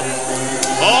derechazo.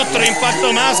 Otro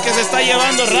impacto más que se está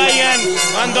llevando Ryan.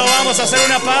 Cuando vamos a hacer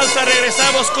una pausa,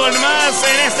 regresamos con más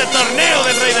en este torneo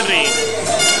del Rey del Ring.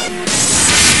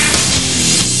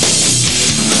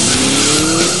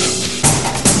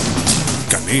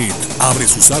 Canet abre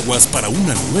sus aguas para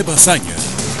una nueva hazaña.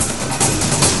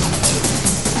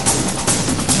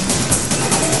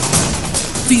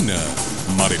 Tina,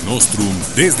 Mare Nostrum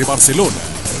desde Barcelona.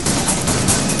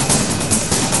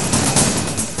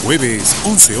 Jueves,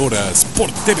 11 horas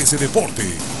por TVC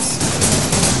Deportes.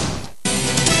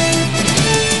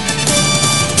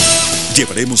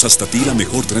 Llevaremos hasta ti la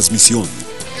mejor transmisión.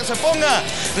 Que se ponga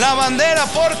la bandera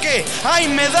porque hay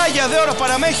medalla de oro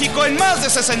para México en más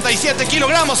de 67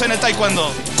 kilogramos en el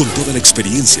taekwondo. Con toda la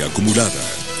experiencia acumulada.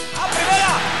 ¡A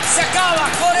primera! ¡Se acaba!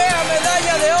 ¡Corea,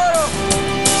 medalla de oro!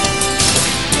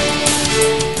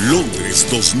 Londres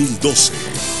 2012.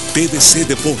 TVC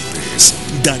Deportes.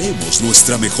 Daremos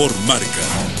nuestra mejor marca.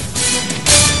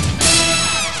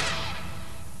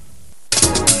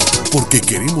 Porque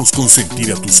queremos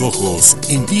consentir a tus ojos,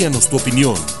 envíanos tu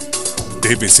opinión.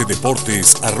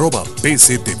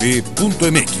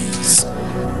 tvcdeportes@pctv.mx.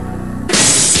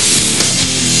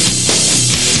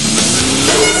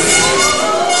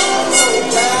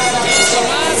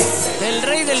 Del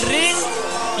Rey del Ring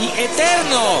y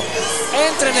Eterno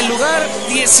entra en el lugar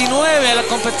 19 a la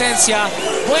competencia.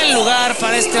 Buen lugar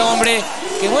para este hombre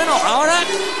que, bueno, ahora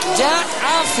ya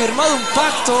ha firmado un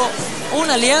pacto,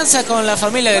 una alianza con la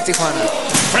familia de Tijuana.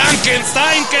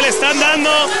 Frankenstein que le están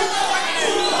dando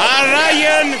a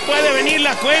Ryan. Puede venir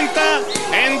la cuenta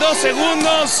en 2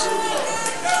 segundos.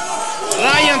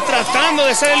 Ryan tratando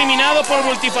de ser eliminado por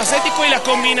multifacético y la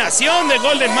combinación de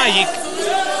Golden Magic.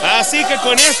 Así que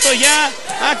con esto ya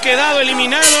ha quedado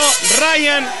eliminado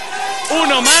Ryan.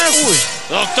 Uno más.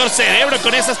 Doctor Cerebro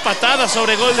con esas patadas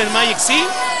sobre Golden Magic, sí.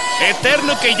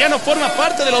 Eterno que ya no forma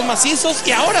parte de los macizos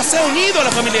y ahora se ha unido a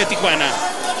la familia de Tijuana.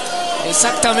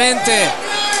 Exactamente.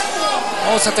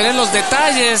 Vamos a tener los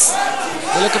detalles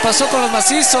de lo que pasó con los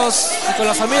macizos y con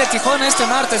la familia de Tijuana este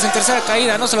martes en tercera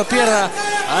caída. No se lo pierda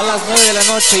a las 9 de la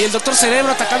noche. Y el Doctor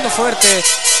Cerebro atacando fuerte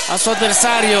a su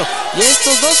adversario. Y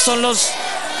estos dos son los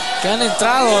que han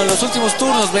entrado en los últimos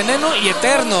turnos, Veneno y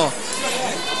Eterno.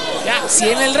 Ya, si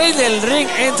en el Rey del Ring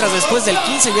entras después del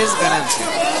 15 ya es ganancia.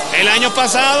 El año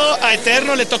pasado a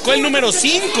Eterno le tocó el número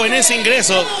 5 en ese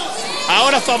ingreso.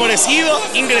 Ahora favorecido,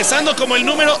 ingresando como el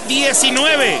número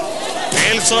 19.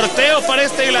 El sorteo para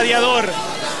este gladiador.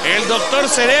 El Doctor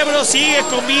Cerebro sigue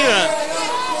con vida.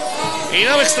 Y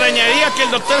no me extrañaría que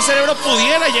el Doctor Cerebro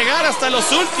pudiera llegar hasta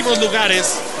los últimos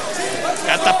lugares.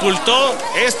 Catapultó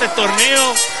este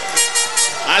torneo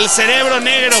al Cerebro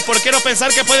Negro. ¿Por qué no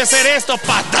pensar que puede ser esto?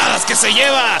 Patadas que se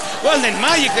lleva Golden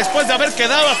Magic después de haber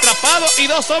quedado atrapado. Y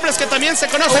 2 hombres que también se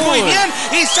conocen muy bien.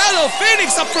 Y Shadow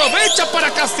Phoenix aprovecha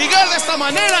para castigar de esta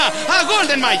manera a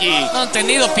Golden Magic. No han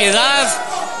tenido piedad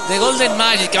de Golden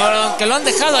Magic, aunque lo han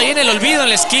dejado ahí en el olvido en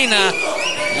la esquina.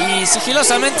 Y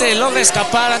sigilosamente logra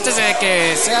escapar antes de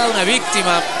que sea una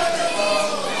víctima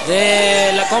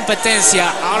de la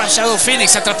competencia. Ahora Shadow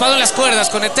Phoenix atrapado en las cuerdas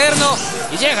con Eterno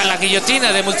y llega la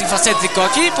guillotina de multifacético.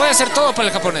 Aquí puede hacer todo para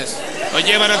el japonés. Lo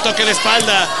llevan al toque de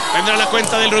espalda. Vendrá la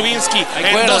cuenta del Rubinsky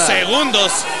en cuerda. 2 segundos.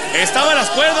 Estaban las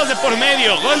cuerdas de por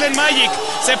medio. Golden Magic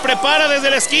se prepara desde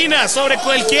la esquina sobre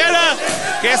cualquiera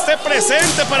que esté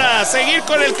presente para seguir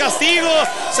con el castigo.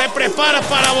 Se prepara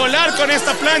para volar con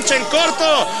esta plancha en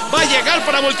corto. Va a llegar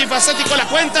para multifacético la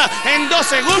cuenta en 2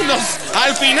 segundos.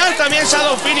 Al final también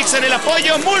Shadow Phoenix en el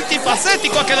apoyo.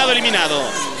 Multifacético ha quedado eliminado.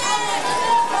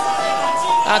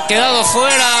 ha quedado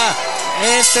fuera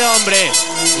este hombre.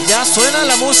 Y ya suena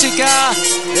la música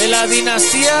de la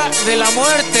dinastía de la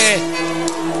muerte.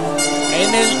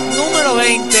 En el número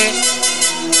 20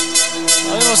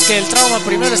 sabemos que el Trauma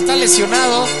primero está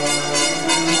lesionado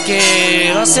y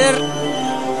que va a ser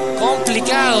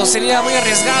complicado, sería muy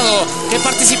arriesgado que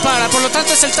participara. Por lo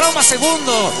tanto es el Trauma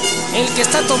segundo el que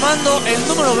está tomando el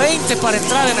número 20 para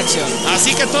entrar en acción.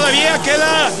 Así que todavía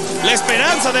queda la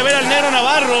esperanza de ver al Negro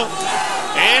Navarro.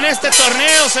 En este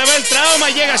torneo se ve el Trauma,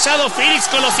 llega Shadow Phoenix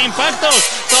con los impactos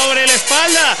sobre la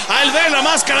espalda. Al ver la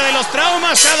máscara de los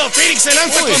Traumas, Shadow Phoenix se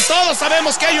lanza con todo.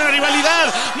 Sabemos que hay una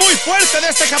rivalidad muy fuerte de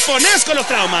este japonés con los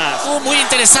Traumas. Muy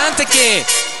interesante que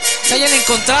se hayan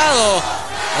encontrado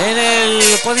en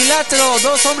el cuadrilátero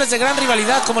dos hombres de gran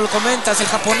rivalidad, como lo comentas, el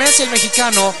japonés y el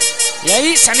mexicano. Y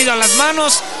ahí se han ido a las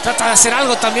manos. Trata de hacer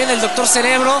algo también el Doctor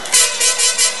Cerebro.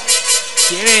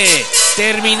 Quiere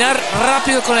terminar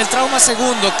rápido con el Trauma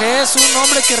segundo, que es un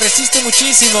hombre que resiste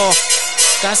muchísimo.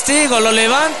 Castigo, lo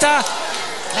levanta,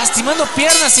 lastimando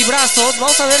piernas y brazos.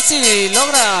 Vamos a ver si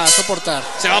logra soportar.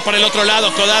 Se va por el otro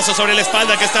lado, codazo sobre la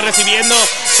espalda que está recibiendo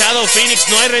Shadow Phoenix.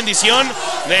 No hay rendición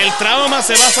del Trauma,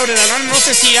 se va sobre la lana. No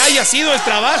sé si haya sido el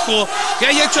trabajo que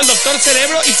haya hecho el Doctor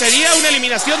Cerebro y sería una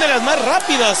eliminación de las más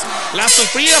rápidas. La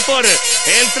sufrida por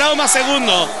el Trauma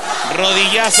segundo.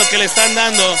 Rodillazo que le están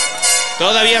dando.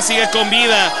 Todavía sigue con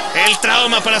vida el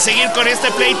Trauma para seguir con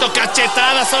este pleito.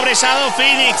 Cachetada sobre Shadow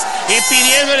Phoenix y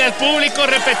pidiéndole al público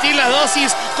repetir la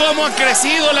dosis. Cómo ha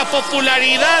crecido la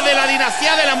popularidad de la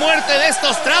dinastía de la muerte de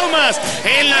estos Traumas.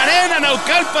 En la arena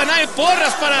Naucalpan hay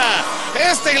porras para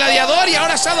este gladiador y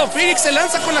ahora Shadow Phoenix se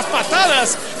lanza con las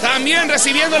patadas. También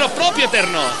recibiendo lo propio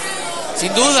Eterno.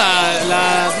 Sin duda,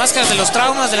 las máscaras de los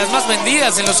Traumas de las más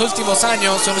vendidas en los últimos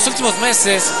años, en los últimos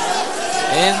meses.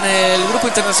 En el Grupo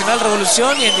Internacional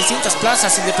Revolución y en distintas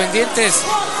plazas independientes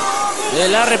de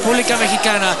la República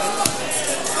Mexicana.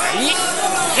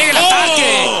 Y llega el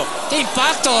ataque. ¡Qué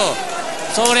impacto!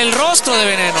 Sobre el rostro de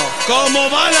Veneno. Como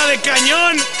bala de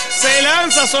cañón se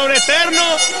lanza sobre Eterno.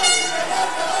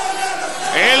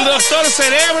 El Doctor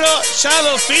Cerebro,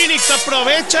 Shadow Phoenix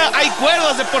aprovecha. Hay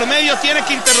cuerdas de por medio, tiene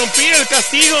que interrumpir el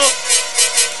castigo.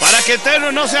 Para que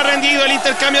Eterno no se ha rendido. El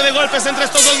intercambio de golpes entre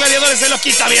estos dos gladiadores se lo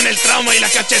quita bien el Trauma y la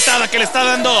cachetada que le está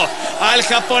dando al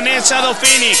japonés Shadow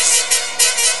Phoenix.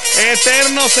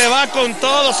 Eterno se va con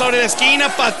todo sobre la esquina.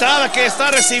 Patada que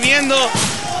está recibiendo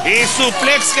y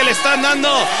suplex que le están dando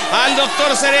al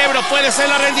Doctor Cerebro. Puede ser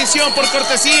la rendición por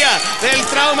cortesía del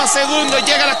Trauma segundo.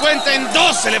 Llega la cuenta en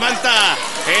 2. Se levanta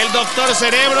el Doctor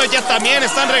Cerebro. Ya también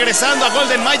están regresando a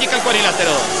Golden Magic al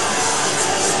cuadrilátero.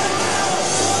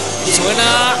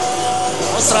 Suena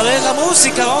otra vez la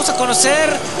música. Vamos a conocer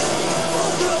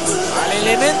al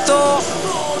elemento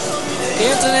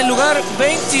que entra en el lugar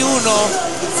 21.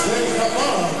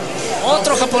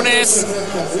 Otro japonés,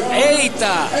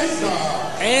 Eita,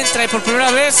 entra y por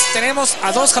primera vez tenemos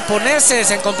a dos japoneses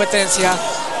en competencia.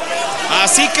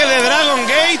 Así que de Dragon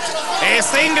Gate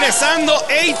está ingresando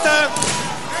Eita.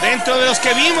 Dentro de los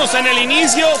que vimos en el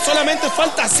inicio, solamente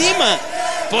falta Sima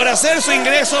por hacer su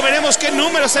ingreso. Veremos qué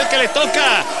número es el que le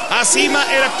toca a Sima,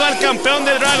 el actual campeón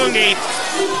del Dragon Gate.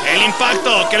 El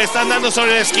impacto que le están dando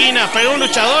sobre la esquina, pero un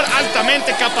luchador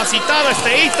altamente capacitado,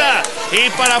 este Eita. Y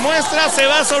para muestra se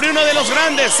va sobre uno de los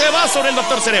grandes, se va sobre el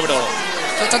Doctor Cerebro.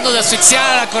 Tratando de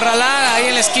asfixiar, acorralar ahí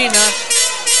en la esquina.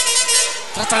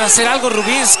 Trata de hacer algo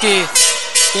Rubinsky,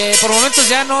 que por momentos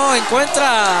ya no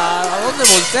encuentra a dónde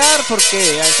voltear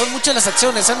porque son muchas las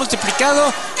acciones, se han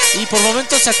multiplicado y por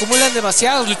momentos se acumulan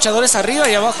demasiados luchadores arriba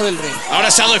y abajo del ring. Ahora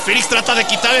Shadow Phoenix trata de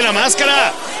quitarle la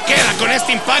máscara. Queda con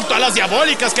este impacto a las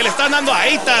diabólicas que le están dando a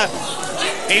Eita.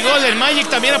 Y Golden Magic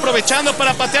también aprovechando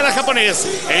para patear al japonés.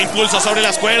 El impulso sobre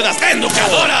las cuerdas.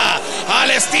 ¡Enducadora! Al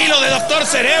estilo de Doctor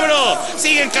Cerebro.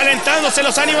 Siguen calentándose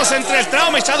los ánimos entre el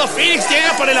Trauma y Shadow Phoenix.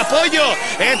 Llega por el apoyo.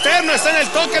 Eterno está en el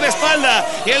toque de espalda.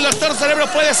 Y el Doctor Cerebro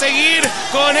puede seguir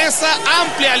con esa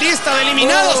amplia lista de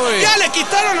eliminados. Uy. ¡Ya le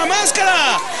quitaron la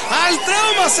máscara! Al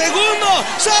Trauma segundo.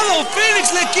 Shadow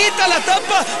Phoenix le quita la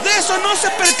tapa. De eso no se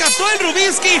percató el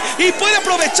Rubinsky. Y puede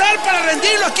aprovechar para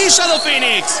rendirlo aquí Shadow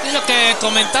Phoenix. Es lo que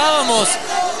comentábamos,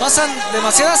 pasan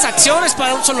demasiadas acciones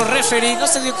para un solo referee. No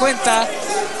se dio cuenta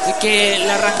de que le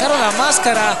arrancaron la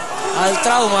máscara al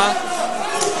Trauma.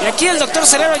 Y aquí el Doctor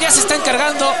Cerebro ya se está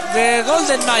encargando de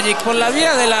Golden Magic por la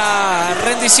vía de la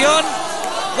rendición.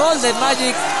 Golden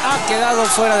Magic ha quedado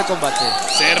fuera de combate.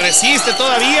 Se resiste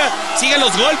todavía, siguen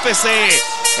los golpes.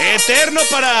 Eterno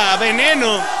para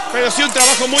Veneno, pero sí un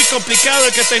trabajo muy complicado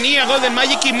el que tenía Golden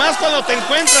Magic, y más cuando te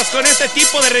encuentras con este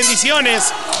tipo de rendiciones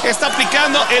que está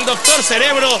aplicando el Doctor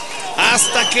Cerebro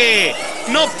hasta que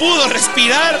no pudo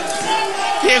respirar.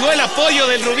 Llegó el apoyo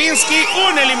del Rubinsky.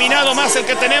 Un eliminado más el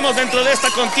que tenemos dentro de esta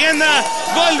contienda.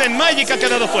 Golden Magic ha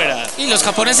quedado fuera. Y los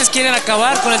japoneses quieren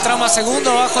acabar con el trauma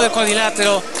segundo abajo de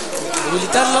cuadrilátero.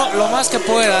 Debilitarlo lo más que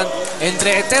puedan.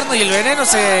 Entre Eterno y el Veneno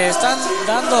se están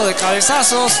dando de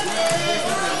cabezazos.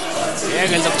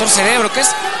 Bien, el Doctor Cerebro, que es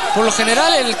por lo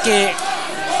general el que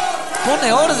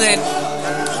pone orden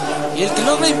y el que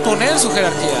logra imponer su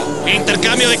jerarquía.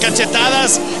 Intercambio de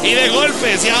cachetadas y de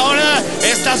golpes. Y ahora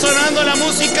está sonando la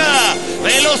música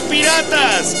de los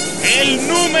Piratas. El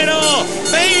número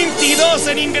 22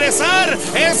 en ingresar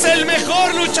es el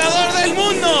mejor luchador del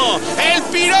mundo. El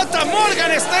Pirata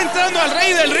Morgan está entrando al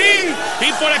Rey del Ring.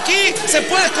 Y por aquí se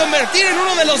puede convertir en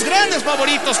uno de los grandes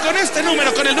favoritos. Con este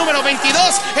número, con el número 22,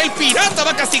 el Pirata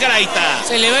va a castigar a Eita.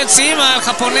 Se le va encima al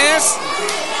japonés.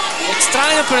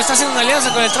 Extraño, pero está haciendo una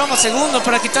alianza con el trauma segundo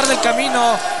para quitar del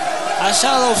camino a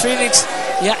Shadow Phoenix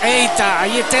y a Eita.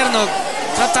 Ahí Eterno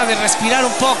trata de respirar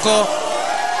un poco.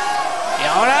 Y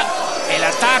ahora el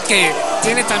ataque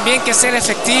tiene también que ser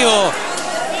efectivo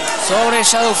sobre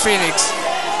Shadow Phoenix.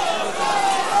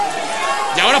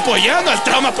 Y ahora apoyando al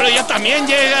trauma, pero ya también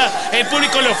llega. El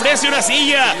público le ofrece una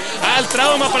silla al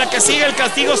trauma para que siga el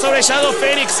castigo sobre Shadow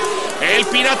Phoenix. El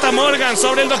Pirata Morgan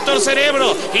sobre el Doctor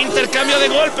Cerebro. Intercambio de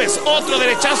golpes. Otro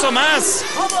derechazo más.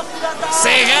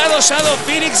 Cegado Shadow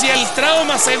Phoenix y el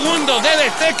trauma segundo.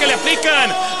 DDT que le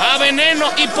aplican a Veneno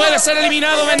y puede ser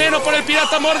eliminado Veneno por el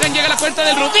Pirata Morgan. Llega la cuenta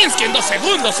del Rubinsky. En 2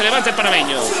 segundos se levanta el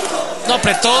panameño. No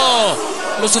apretó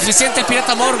lo suficiente el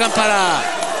Pirata Morgan para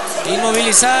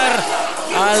inmovilizar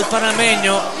al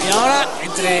panameño. Y ahora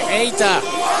entre Eita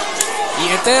y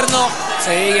Eterno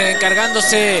siguen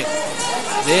encargándose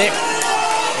de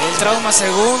el trauma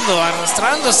segundo,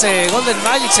 arrastrándose. Golden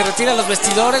Magic se retira a los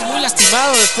vestidores muy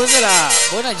lastimado después de la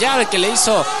buena llave que le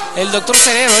hizo el Doctor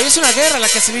Cerebro. Y es una guerra la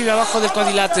que se vive abajo del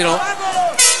cuadrilátero.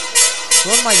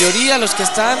 Son mayoría los que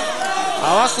están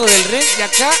abajo del ring. Y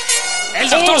acá el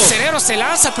Doctor Cerebro se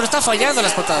lanza, pero está fallando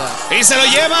las patadas. Y se lo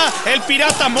lleva el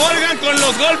Pirata Morgan con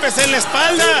los golpes en la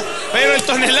espalda. Pero el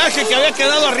tonelaje que había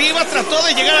quedado arriba trató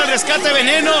de llegar al rescate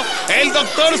Veneno. El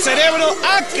Doctor Cerebro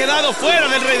ha quedado fuera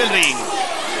del Rey del Ring.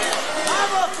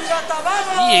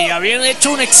 Y habían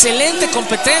hecho una excelente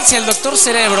competencia el Doctor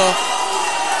Cerebro.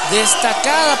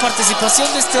 Destacada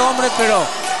participación de este hombre, pero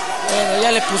bueno,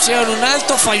 ya le pusieron un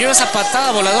alto. Falló esa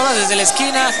patada voladora desde la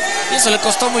esquina y eso le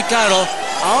costó muy caro.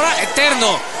 Ahora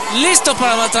Eterno, listo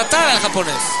para maltratar al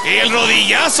japonés. Y el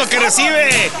rodillazo que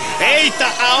recibe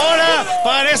Eita. Ahora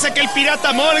parece que el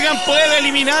Pirata Morgan puede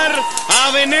eliminar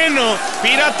a Veneno.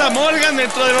 Pirata Morgan,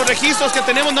 dentro de los registros que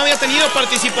tenemos, no había tenido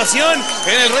participación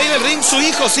en el Rey del Ring. Su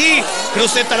hijo sí,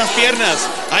 cruceta las piernas.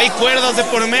 Hay cuerdas de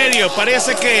por medio.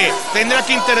 Parece que tendrá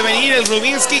que intervenir el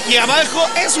Rubinsky. Y abajo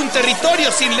es un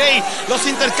territorio sin ley. Los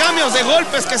intercambios de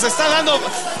golpes que se está dando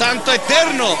tanto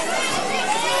Eterno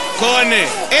con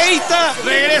Eita.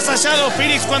 Regresa Shadow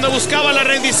Phoenix cuando buscaba la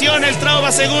rendición. El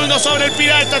trauma segundo sobre el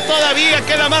Pirata. Todavía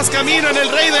queda más camino en el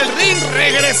Rey del Ring.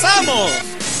 Regresamos.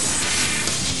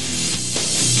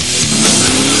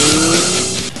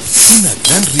 Una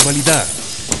gran rivalidad.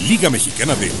 Liga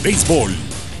Mexicana de Béisbol.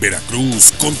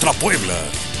 Veracruz contra Puebla.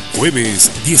 Jueves,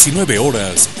 19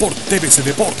 horas por TVC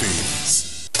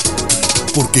Deportes.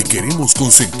 Porque queremos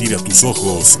consentir a tus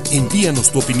ojos,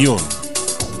 envíanos tu opinión.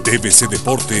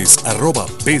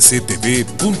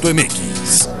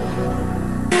 tvcdeportes@pctv.mx.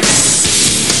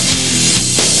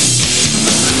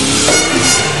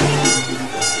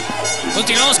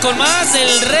 Continuamos con más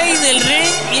del Rey del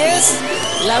Ring y es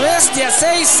la Bestia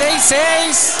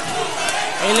 666,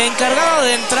 el encargado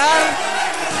de entrar,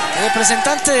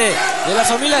 representante de la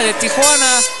familia de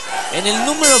Tijuana, en el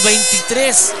número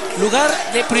 23, lugar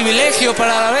de privilegio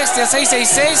para la Bestia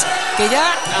 666, que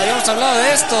ya habíamos hablado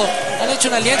de esto. Han hecho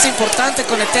una alianza importante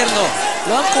con Eterno,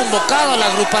 lo han convocado a la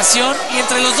agrupación y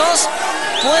entre los dos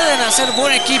pueden hacer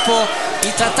buen equipo y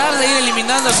tratar de ir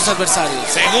eliminando a sus adversarios.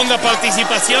 Segunda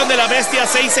participación de la Bestia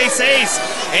 666.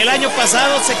 El año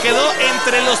pasado se quedó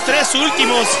entre los 3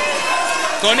 últimos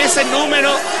con ese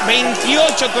número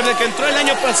 28 con el que entró el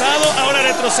año pasado. Ahora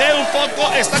retrocede un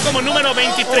poco, está como número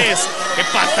 23. Qué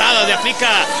patada le aplica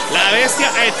la Bestia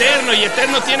a Eterno, y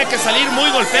Eterno tiene que salir muy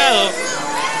golpeado.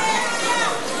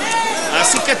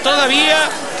 Así que todavía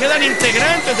quedan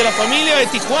integrantes de la familia de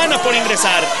Tijuana por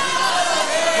ingresar.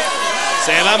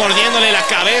 Se va mordiéndole la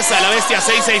cabeza a la Bestia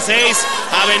 666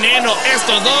 a Veneno.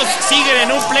 Estos dos siguen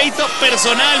en un pleito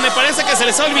personal. Me parece que se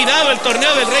les ha olvidado el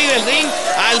torneo del Rey del Ring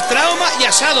al Trauma y a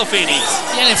Shadow Phoenix.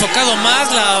 Y han enfocado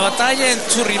más la batalla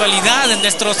en su rivalidad, en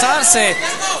destrozarse,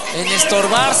 en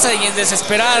estorbarse y en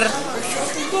desesperar.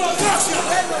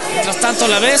 Mientras tanto,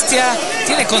 la bestia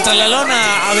tiene contra la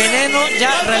lona a Veneno,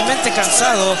 ya realmente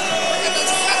cansado.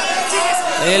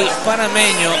 El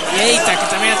panameño y Eita, que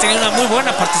también ha tenido una muy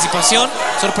buena participación.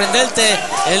 Sorprendente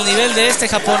el nivel de este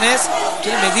japonés.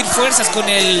 Quiere medir fuerzas con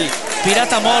el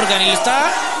Pirata Morgan y lo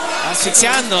está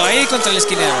asfixiando ahí contra el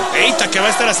esquinero. Eita, que va a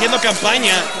estar haciendo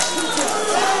campaña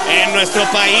en nuestro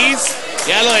país.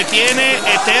 Ya lo detiene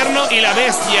Eterno y la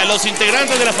bestia. Los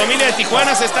integrantes de la familia de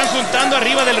Tijuana se están juntando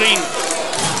arriba del ring.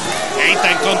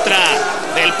 Eita en contra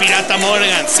del Pirata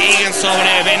Morgan. Siguen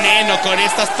sobre Veneno con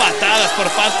estas patadas por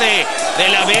parte de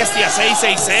la bestia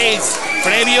 666.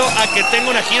 Previo a que tenga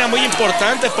una gira muy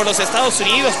importante por los Estados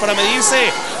Unidos para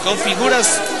medirse con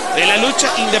figuras de la lucha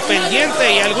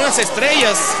independiente y algunas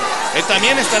estrellas que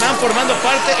también estarán formando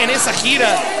parte en esa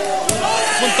gira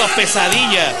junto a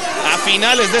Pesadilla a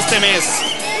finales de este mes.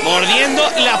 Mordiendo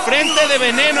la frente de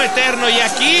Veneno Eterno. Y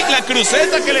aquí la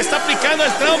cruceta que le está aplicando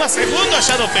el trauma segundo a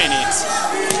Shadow Phoenix.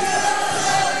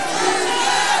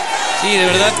 Sí, de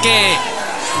verdad que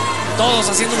todos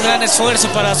haciendo un gran esfuerzo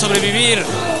para sobrevivir.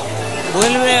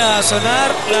 Vuelve a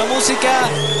sonar la música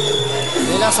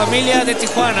de la familia de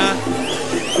Tijuana.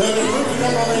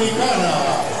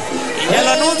 Y ya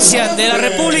lo anuncian, de la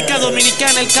República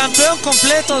Dominicana, el campeón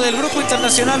completo del Grupo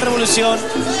Internacional Revolución.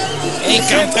 El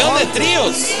campeón de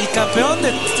tríos. Y campeón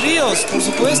de tríos, por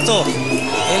supuesto.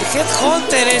 El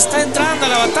Headhunter está entrando a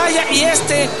la batalla y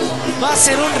este va a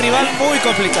ser un rival muy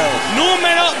complicado.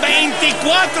 Número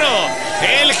 24.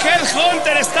 El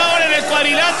Headhunter está ahora en el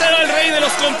cuadrilátero, el rey de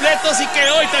los completos, y que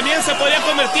hoy también se podría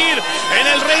convertir en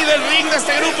el rey del ring de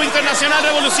este Grupo Internacional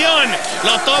Revolución.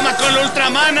 Lo toma con la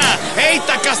Ultramana.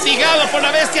 Eita castigado por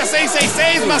la bestia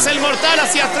 666, más el mortal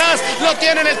hacia atrás. Lo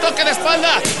tiene en el toque de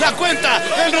espalda. La cuenta,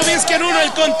 el Rubinsky en 1,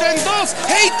 el contén 2.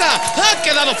 Eita ha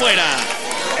quedado fuera.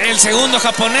 El segundo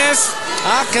japonés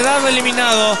ha quedado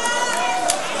eliminado.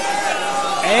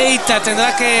 Eita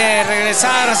tendrá que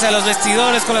regresar hacia los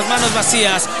vestidores con las manos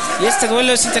vacías. Y este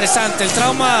duelo es interesante. El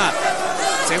trauma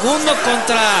segundo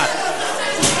contra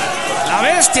la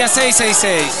bestia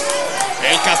 666.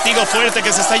 El castigo fuerte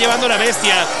que se está llevando la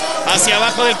bestia hacia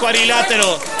abajo del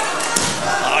cuadrilátero.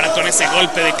 Ahora con ese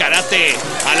golpe de karate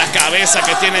a la cabeza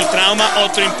que tiene el trauma.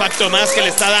 Otro impacto más que le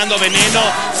está dando Veneno.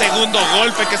 Segundo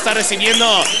golpe que está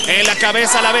recibiendo en la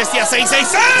cabeza a la bestia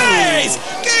 666.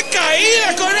 ¡Qué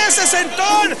caída con ese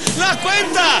sentón! La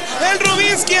cuenta, el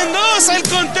Rubinsky en 2, el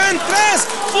contén 3.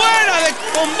 Fuera de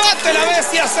combate la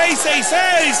bestia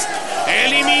 666.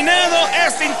 Eliminado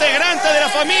este integrante de la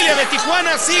familia de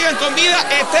Tijuana. Siguen con vida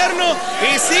Eterno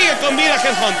y sigue con vida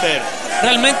Headhunter.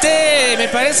 Realmente me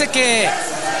parece que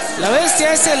la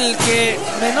bestia es el que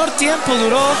menor tiempo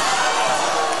duró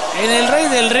en el Rey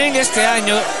del Ring este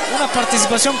año. Una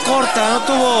participación corta, no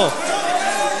tuvo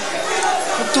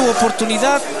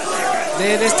oportunidad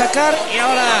de destacar. Y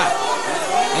ahora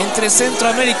entre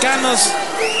centroamericanos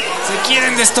se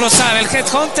quieren destrozar. El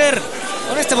Headhunter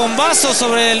con este bombazo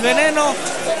sobre el Veneno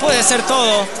puede ser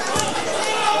todo.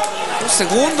 2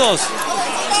 segundos.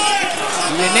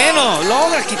 Y Veneno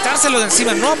logra quitárselo de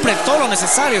encima. No apretó lo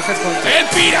necesario Headhunter. ¡El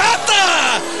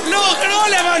pirata! ¡Logró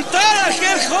levantar al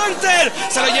Headhunter!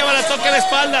 Se lo lleva al toque de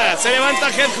espalda. Se levanta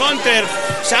Headhunter.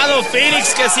 Shadow Phoenix,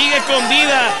 que sigue con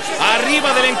vida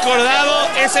arriba del encordado.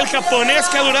 Es el japonés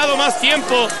que ha durado más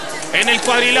tiempo en el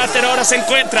cuadrilátero. Ahora se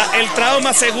encuentra el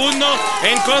trauma segundo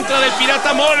en contra del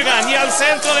Pirata Morgan. Y al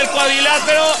centro del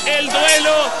cuadrilátero el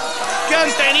duelo que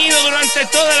han tenido durante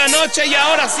toda la noche. Y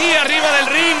ahora sí, arriba del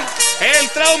ring, el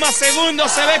trauma segundo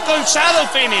se ve con Shadow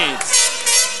Phoenix.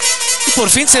 Y por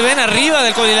fin se ven arriba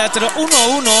del cuadrilátero,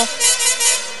 1-1.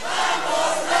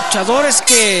 Luchadores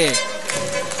que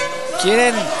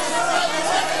quieren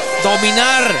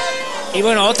dominar. Y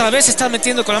bueno, otra vez se está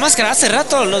metiendo con la máscara. Hace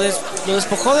rato lo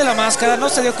despojó de la máscara. No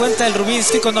se dio cuenta el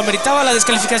Rubinsky cuando meritaba la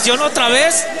descalificación. Otra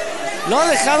vez lo ha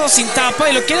dejado sin tapa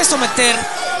y lo quiere someter.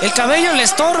 El cabello le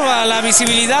estorba la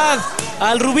visibilidad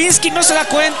al Rubinsky, no se da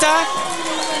cuenta.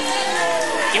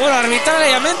 Y bueno,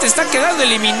 arbitrariamente está quedando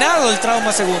eliminado el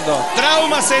trauma segundo.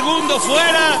 Trauma segundo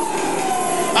fuera.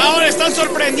 Ahora están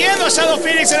sorprendiendo a Shadow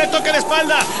Phoenix en el toque de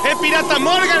espalda. El Pirata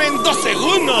Morgan en 2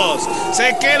 segundos.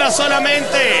 Se queda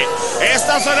solamente.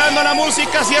 Está sonando la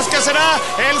música, si es que será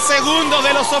el segundo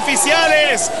de los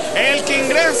oficiales. El que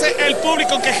ingrese el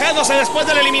público quejándose después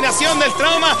de la eliminación del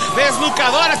trauma.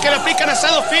 Desnucadora que le aplican a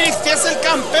Shadow Phoenix, que es el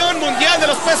campeón mundial de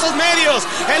los pesos medios.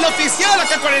 El oficial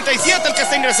AK-47 el que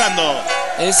está ingresando.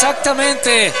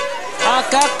 Exactamente.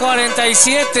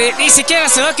 AK-47, ni siquiera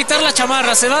se va a quitar la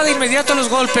chamarra, se va de inmediato a los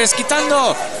golpes,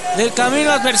 quitando del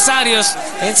camino adversarios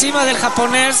encima del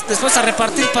japonés, después a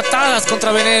repartir patadas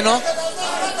contra Veneno.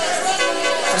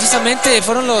 precisamente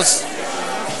fueron los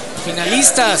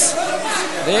finalistas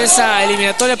de esa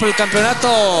eliminatoria por el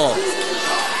campeonato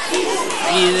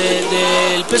y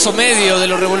del peso medio de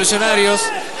los revolucionarios.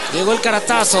 Llegó el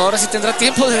caratazo, ahora sí tendrá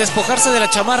tiempo de despojarse de la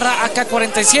chamarra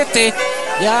AK-47.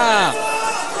 Ya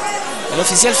el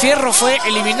oficial Fierro fue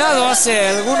eliminado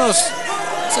hace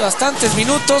bastantes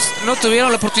minutos. No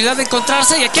tuvieron la oportunidad de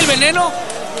encontrarse y aquí el Veneno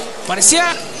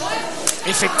parecía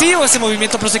efectivo ese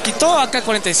movimiento, pero se quitó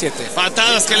AK-47.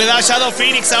 Patadas que le da Shadow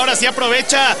Phoenix. Ahora sí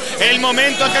aprovecha el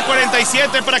momento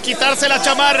AK-47 para quitarse la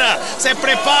chamarra. Se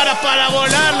prepara para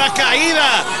volar la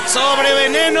caída sobre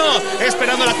Veneno.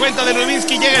 Esperando la cuenta de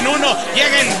Rubinsky. Lleguen 1,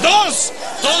 lleguen 2.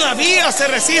 Todavía se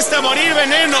resiste a morir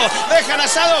Veneno. Dejan a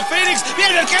Shadow Phoenix.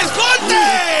 Viene el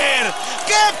Headhunter.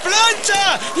 ¡Qué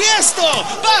plancha! Y esto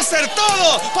va a ser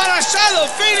todo para Shadow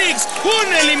Phoenix.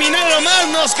 Un eliminado más.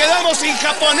 Nos quedamos sin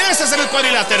japoneses en el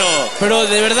cuadrilátero. Pero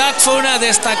de verdad fue una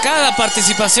destacada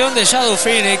participación de Shadow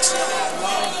Phoenix.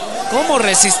 Cómo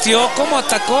resistió, cómo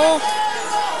atacó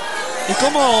y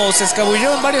cómo se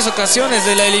escabulló en varias ocasiones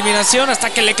de la eliminación hasta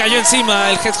que le cayó encima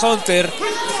el Headhunter,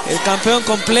 el campeón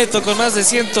completo con más de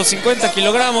 150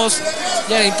 kilogramos.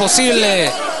 Ya era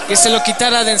imposible que se lo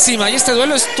quitara de encima. Y este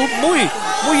duelo estuvo muy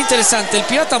interesante. El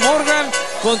Pirata Morgan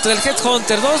contra el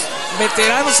Headhunter, dos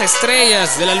veteranos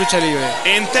estrellas de la lucha libre.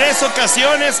 En 3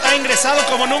 ocasiones ha ingresado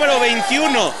como número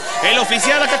 21 el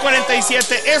oficial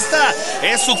AK-47. Esta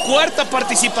es su 4ª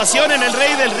participación en el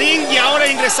Rey del Ring y ahora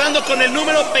ingresando con el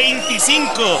número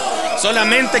 25.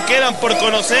 Solamente quedan por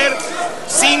conocer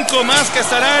 5 más que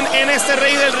estarán en este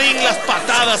Rey del Ring. Las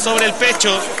patadas sobre el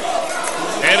pecho.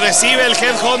 Recibe el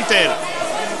Headhunter.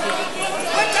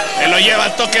 Él lo lleva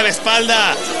al toque de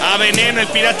espalda a Veneno, el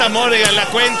Pirata Morgan. La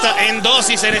cuenta en 2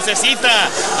 y se necesita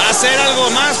hacer algo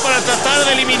más para tratar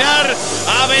de eliminar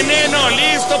a Veneno.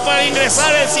 Listo para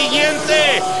ingresar el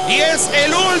siguiente. Y es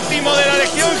el último de la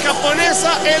legión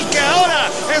japonesa, el que ahora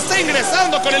está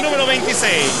ingresando con el número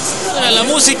 26. Bueno, la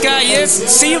música y es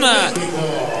Sima,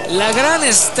 la gran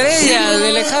estrella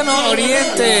del lejano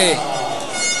oriente,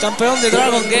 campeón de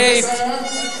Dragon Gate.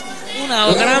 Una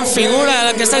gran figura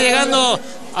la que está llegando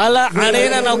a la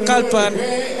arena Naucalpan.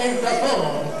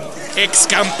 Ex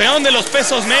campeón de los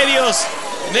pesos medios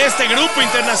de este grupo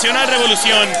internacional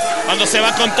Revolución. Cuando se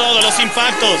va con todos los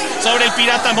impactos sobre el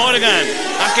Pirata Morgan.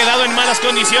 Ha quedado en malas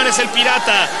condiciones el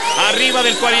Pirata. Arriba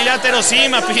del cuadrilátero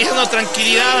Sima pidiendo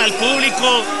tranquilidad al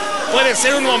público. Puede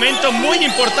ser un momento muy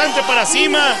importante para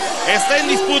Sima. Está en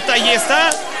disputa y está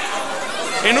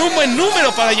en un buen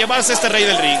número para llevarse este Rey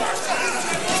del Ring.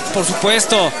 Por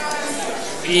supuesto.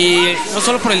 Y no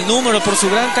solo por el número, por su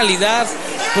gran calidad,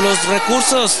 por los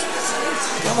recursos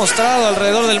que ha mostrado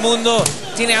alrededor del mundo.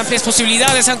 Tiene amplias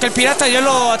posibilidades, aunque el Pirata ya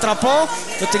lo atrapó.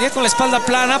 Lo tenía con la espalda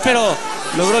plana, pero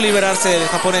logró liberarse del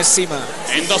japonés Sima.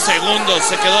 En 2 segundos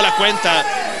se quedó la cuenta.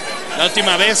 La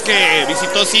última vez que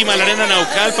visitó Sima la arena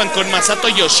Naucalpan con Masato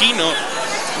Yoshino,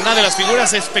 una de las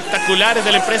figuras espectaculares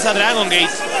de la empresa Dragon Gate.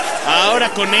 Ahora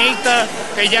con Eita,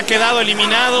 que ya ha quedado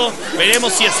eliminado.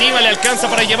 Veremos si a Sima le alcanza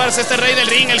para llevarse este Rey del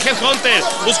Ring. El Headhunter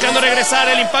buscando regresar,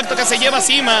 el impacto que se lleva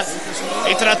Sima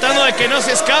y tratando de que no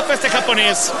se escape este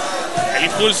japonés. El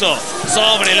impulso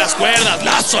sobre las cuerdas,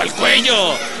 lazo al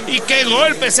cuello. Y qué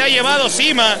golpe se ha llevado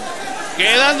Sima,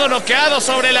 quedando noqueado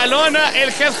sobre la lona. El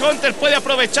Headhunter puede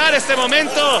aprovechar este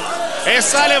momento.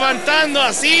 Está levantando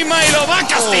a Sima y lo va a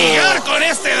castigar con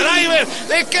este driver.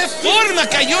 ¿De qué forma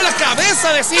cayó la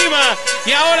cabeza de Sima?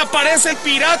 Y ahora aparece el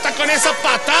Pirata con esa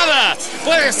patada.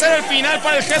 Puede ser el final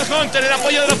para el Headhunter. El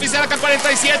apoyo del oficial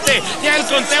AK-47. Ya el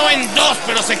conteo en 2,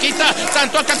 pero se quita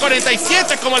tanto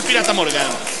AK-47 como el Pirata Morgan.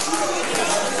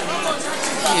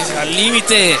 Y es al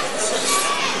límite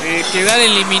de quedar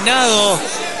eliminado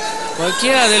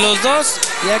cualquiera de los dos.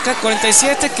 Y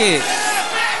AK-47 que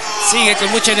sigue con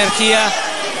mucha energía.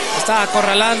 Está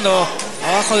acorralando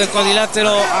abajo del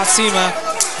cuadrilátero a Sima.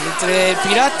 Entre el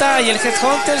Pirata y el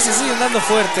Headhunter se siguen dando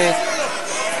fuerte.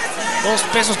 2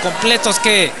 pesos completos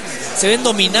que se ven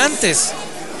dominantes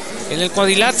en el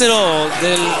cuadrilátero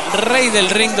del Rey del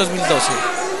Ring 2012.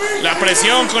 La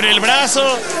presión con el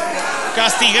brazo,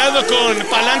 castigando con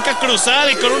palanca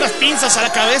cruzada y con unas pinzas a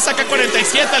la cabeza.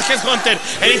 AK-47 al Headhunter.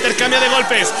 El intercambio de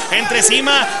golpes entre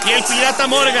Sima y el Pirata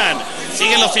Morgan.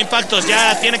 Siguen los impactos,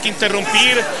 ya tiene que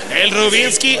interrumpir el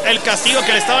Rubinsky el castigo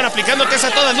que le estaban aplicando, que es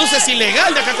a todas luces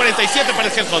ilegal de AK-47 para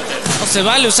el Headhunter. No se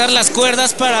vale usar las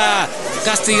cuerdas para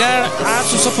castigar a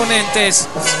sus oponentes.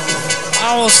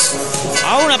 Vamos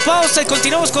a una pausa y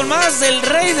continuamos con más del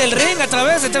Rey del Ring a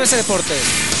través de TVC Deportes.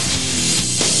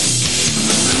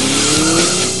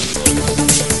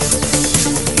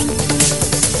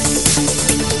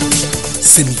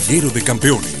 Semillero de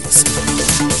Campeones.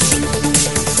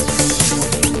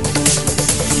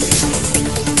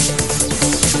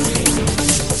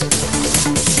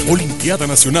 Oleada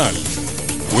Nacional.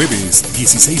 Jueves,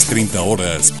 16:30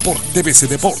 horas por TVC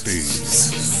Deportes.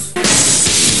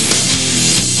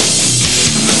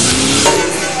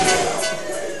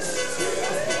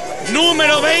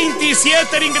 Número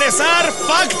 27 en ingresar,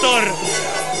 Factor.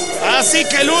 Así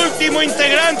que el último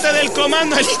integrante del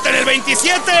comando elite en el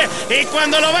 27, y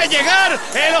cuando lo ve llegar,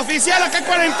 el oficial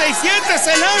AK-47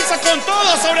 se lanza con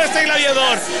todo sobre este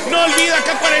gladiador. No olvida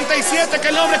AK-47 que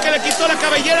el hombre que le quitó la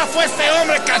cabellera fue este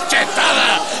hombre,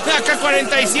 cachetada. La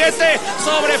AK-47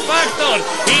 sobre Factor,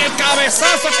 y el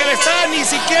cabezazo que le está ni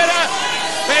siquiera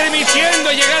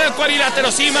permitiendo llegar al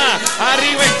cuadrilátero. Cima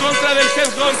arriba en contra del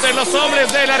Headhunter. Los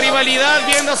hombres de la rivalidad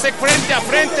viéndose frente a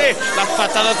frente. Las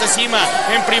patadas de Cima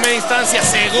en primera instancia,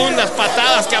 segundas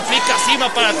patadas que aplica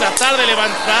Cima para tratar de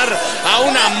levantar a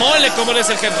una mole como es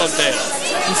el Headhunter.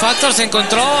 Y Factor se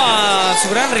encontró a su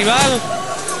gran rival,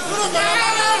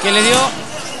 que le dio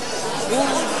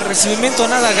un recibimiento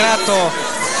nada grato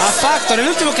a Factor. El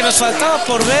último que nos faltaba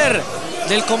por ver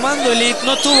del comando elite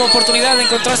no tuvo oportunidad de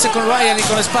encontrarse con Ryan y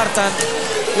con Spartan.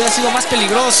 Hubiera sido más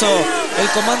peligroso el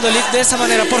comando elite de esa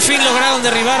manera. Por fin lograron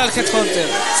derribar al Headhunter.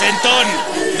 Sentón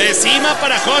de Cima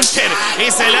para Hunter, y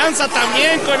se lanza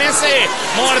también con ese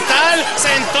mortal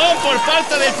sentón por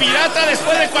parte del pirata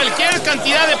después de cualquier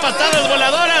cantidad de patadas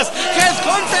voladoras.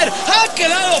 Headhunter ha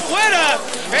quedado fuera.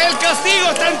 El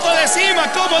castigo tanto de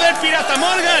Cima como del pirata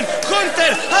Morgan.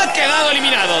 Hunter ha quedado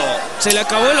eliminado. Se le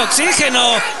acabó el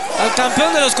oxígeno al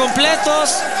campeón de los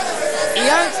completos y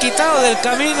han quitado del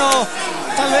camino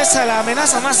tal vez a la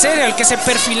amenaza más seria, el que se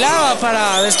perfilaba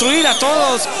para destruir a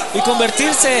todos y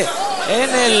convertirse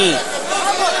en el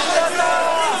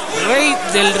Rey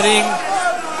del Ring.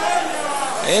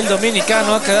 El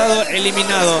dominicano ha quedado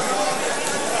eliminado.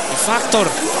 Factor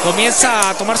comienza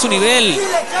a tomar su nivel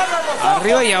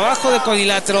arriba y abajo del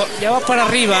cuadrilátero, ya va para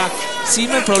arriba.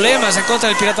 Cima en problemas en contra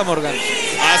del pirata Morgan.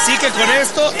 Así que con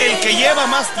esto el que lleva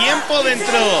más tiempo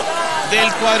dentro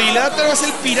del cuadrilátero es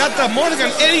el pirata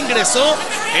Morgan. Él ingresó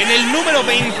en el número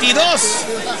 22,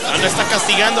 donde está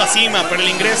castigando a Cima, pero el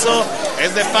ingreso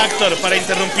es de Factor para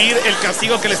interrumpir el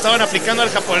castigo que le estaban aplicando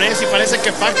al japonés, y parece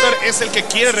que Factor es el que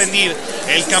quiere rendir.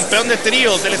 El campeón de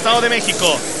tríos del Estado de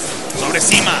México sobre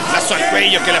Cima, lazo al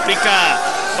cuello que le aplica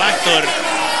Factor.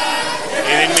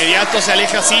 Y de inmediato se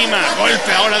aleja Cima.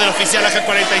 Golpe ahora del oficial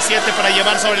AK-47 para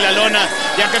llevar sobre la lona.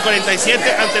 Y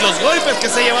AK-47 ante los golpes que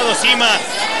se ha llevado Cima,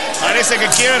 parece que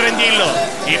quiere rendirlo.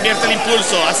 Invierte el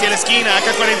impulso hacia la esquina.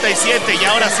 AK-47 y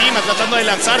ahora Cima tratando de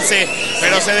lanzarse,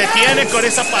 pero se detiene con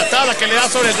esa patada que le da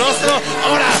sobre el rostro.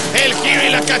 Ahora el giro y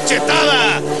la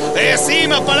cachetada de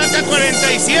Cima para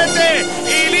AK-47,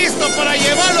 y listo para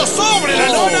llevarlo sobre la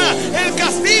lona. El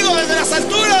castigo desde las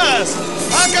alturas.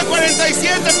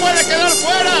 AK-47 puede quedar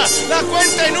fuera. La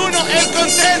cuenta en 1, el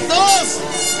conteo en 2.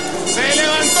 Se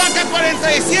levantó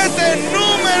AK-47,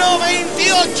 número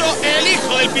 28, el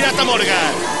hijo del pirata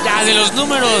Morgan. Ya de los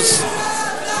números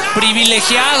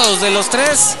privilegiados de los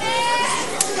tres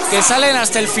que salen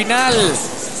hasta el final,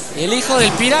 el hijo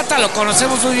del pirata lo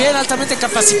conocemos muy bien, altamente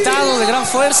capacitado, de gran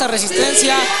fuerza,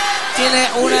 resistencia. Tiene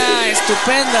una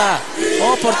estupenda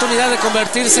oportunidad de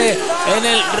convertirse en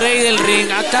el Rey del Ring.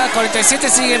 AK-47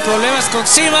 sigue en problemas con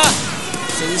Cima.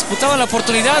 Se disputaba la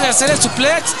oportunidad de hacer el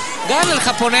suplex. Gana el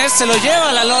japonés, se lo lleva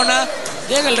a la lona.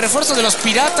 Llega el refuerzo de los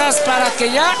piratas para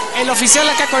que ya el oficial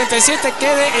AK-47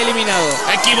 quede eliminado.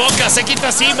 Equivoca, se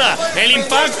quita Cima. El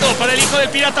impacto para el hijo del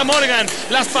pirata Morgan.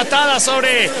 Las patadas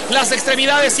sobre las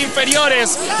extremidades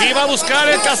inferiores. Y va a buscar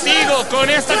el castigo con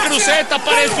esta cruceta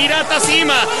para el pirata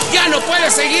Cima. Ya no puede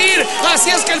seguir. Así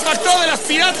es que el factor de las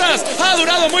piratas ha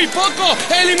durado muy poco.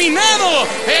 Eliminado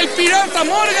el pirata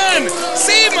Morgan.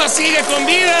 Cima sigue con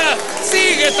vida.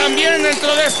 Sigue también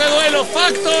dentro de este duelo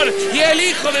Factor y el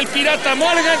hijo del pirata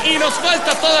Morgan, y nos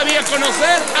falta todavía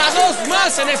conocer a dos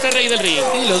más en este Rey del Ring.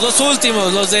 Y los dos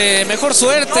últimos, los de mejor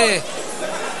suerte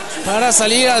para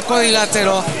salir al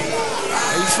cuadrilátero.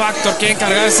 El Factor quiere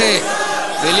encargarse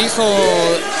del hijo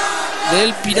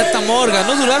del pirata Morgan.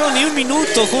 No duraron ni un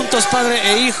minuto juntos padre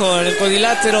e hijo en el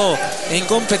cuadrilátero en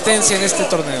competencia en este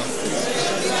torneo.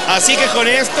 Así que con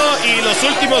esto y los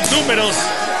últimos números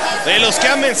de los que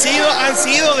han vencido han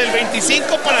sido del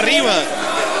 25 para arriba.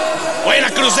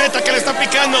 Buena cruceta que le está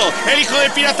picando el hijo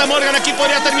del pirata Morgan. Aquí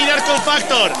podría terminar con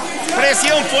Factor.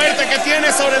 Presión fuerte que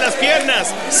tiene sobre las piernas.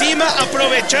 Cima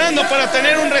aprovechando para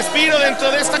tener un respiro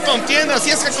dentro de esta contienda. Así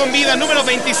es que con vida número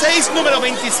 26, número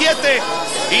 27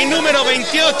 y número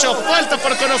 28. Falta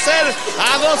por conocer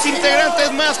a dos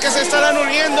integrantes más que se estarán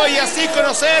uniendo, y así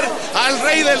conocer al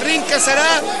Rey del Ring, que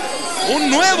será un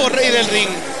nuevo Rey del Ring.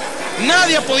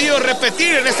 Nadie ha podido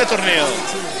repetir en este torneo.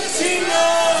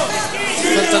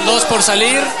 Faltan dos por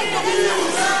salir.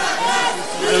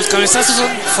 Los cabezazos son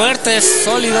fuertes,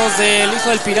 sólidos del hijo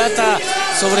del pirata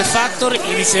sobre Factor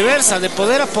y viceversa, de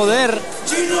poder a poder.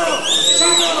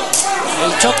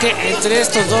 El choque entre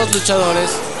estos dos luchadores.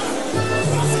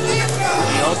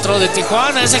 Y otro de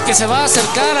Tijuana es el que se va a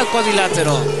acercar al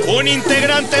cuadrilátero. Un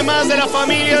integrante más de la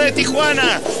familia de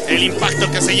Tijuana. El impacto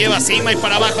que se lleva Cima y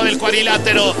para abajo del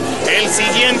cuadrilátero. El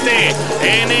siguiente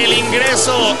en el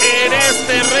ingreso en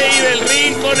este Rey del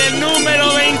Ring con el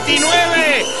número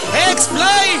 29.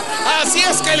 X-Play. Así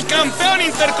es que el campeón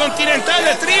intercontinental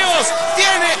de tríos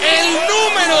tiene el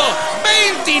número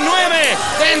 29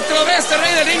 dentro de este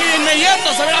Rey del Ring y de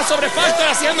inmediato se verá sobre Factor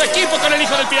haciendo equipo con el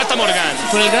hijo del pirata Morgan.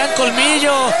 Con el gran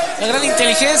colmillo, la gran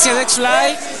inteligencia de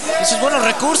X-Fly y sus buenos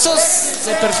recursos,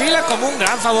 se perfila como un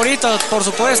gran favorito, por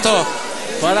supuesto,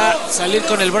 para salir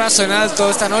con el brazo en alto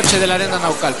esta noche de la Arena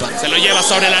Naucalpan. Se lo lleva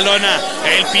sobre la lona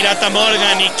el pirata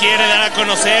Morgan y quiere dar a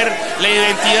conocer la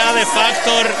identidad de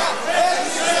Factor.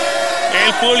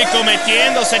 El público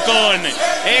metiéndose con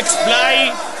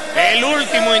X-Fly, el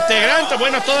último integrante.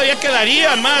 Bueno, todavía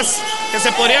quedarían más que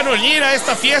se podrían unir a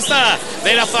esta fiesta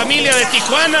de la familia de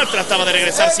Tijuana. Trataba de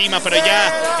regresar Cima, pero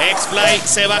ya X-Fly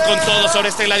se va con todo sobre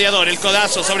este gladiador. El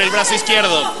codazo sobre el brazo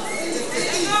izquierdo.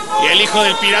 Y el hijo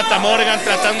del pirata Morgan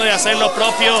tratando de hacer lo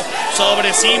propio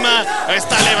sobre Cima.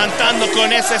 Está levantando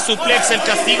con ese suplex el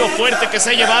castigo fuerte que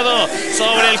se ha llevado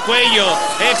sobre el cuello.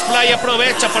 X-Fly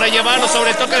aprovecha para llevarlo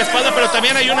sobre el toque de espalda, pero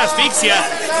también hay una asfixia.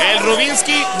 El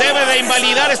Rubinsky debe de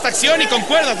invalidar esta acción y con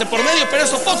cuerdas de por medio, pero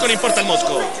eso poco le importa al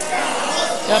Mosco.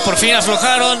 Ya por fin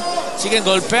aflojaron, siguen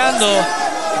golpeando,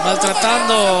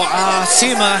 maltratando a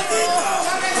Cima,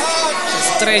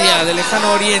 estrella del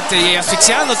lejano oriente, y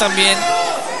asfixiando también.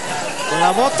 Con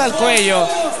la bota al cuello.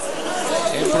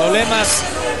 En problemas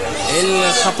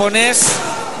el japonés.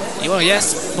 Y bueno, ya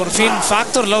es por fin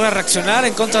Factor logra reaccionar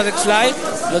en contra de X-Fly.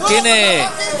 Lo tiene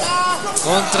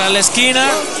contra la esquina.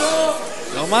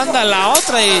 Lo manda a la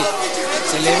otra y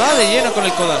se le va de lleno con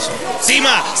el codazo.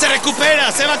 Cima se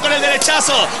recupera, se va con el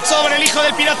derechazo sobre el hijo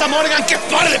del pirata Morgan. ¡Qué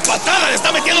par de patadas le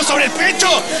está metiendo sobre el pecho!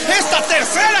 Esta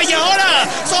tercera y ahora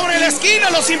sobre la esquina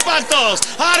los impactos.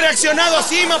 Ha reaccionado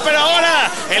Cima, pero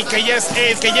ahora el que llega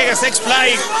es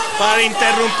X-Fly para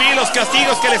interrumpir los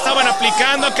castigos que le estaban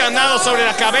aplicando. Candado sobre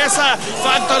la cabeza.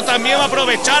 Factor también va a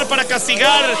aprovechar para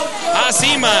castigar a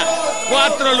Cima.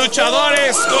 4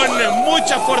 luchadores con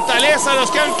mucha fortaleza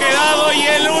los que han quedado y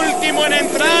el último en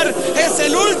entrar es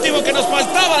el último que nos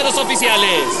faltaba de los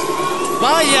oficiales.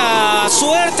 Vaya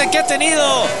suerte que ha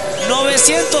tenido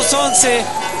 911,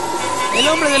 el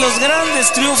hombre de los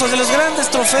grandes triunfos, de los grandes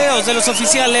trofeos de los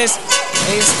oficiales.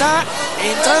 Está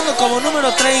entrando como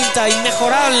número 30,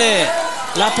 inmejorable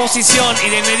la posición y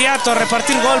de inmediato a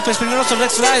repartir golpes, primero sobre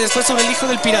X-Fly, después sobre el hijo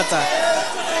del pirata.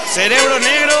 Cerebro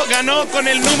Negro ganó con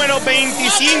el número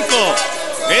 25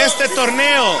 este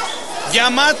torneo.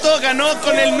 Yamato ganó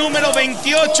con el número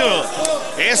 28.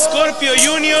 Scorpio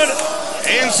Jr.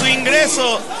 en su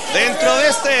ingreso dentro de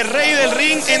este Rey del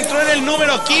Ring entró en el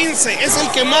número 15. Es el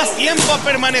que más tiempo ha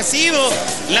permanecido,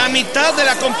 la mitad de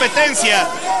la competencia.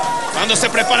 Cuando se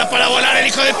prepara para volar el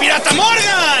hijo del pirata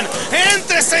Morgan,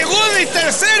 entre segundo y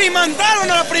tercero y mandaron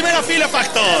a la primera fila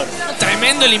Factor.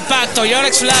 Tremendo el impacto y ahora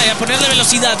X-Fly a ponerle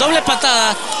velocidad, doble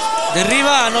patada,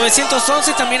 derriba a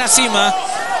 911 y también a Cima.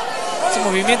 Ese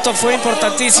movimiento fue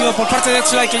importantísimo por parte de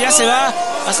X-Fly, que ya se va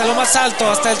hasta lo más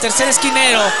alto, hasta el tercer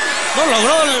esquinero. No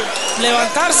logró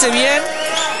levantarse bien,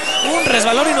 un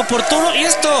resbalón inoportuno y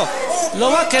esto lo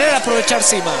va a querer aprovechar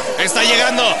Cima. Está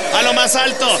llegando a lo más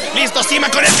alto. Listo Cima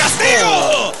con el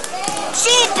castigo.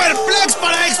 Superplex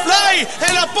para X-Fly.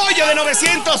 El apoyo de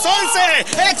 911.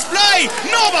 X-Fly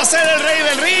no va a ser el Rey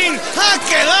del Ring. Ha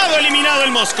quedado eliminado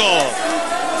el Mosco.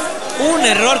 Un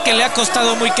error que le ha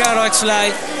costado muy caro a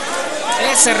X-Fly.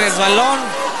 Ese resbalón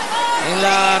en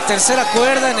la tercera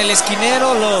cuerda, en el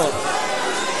esquinero,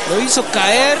 lo hizo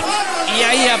caer y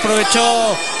ahí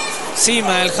aprovechó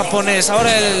Cima, el japonés.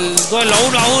 Ahora el duelo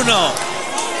 1-1.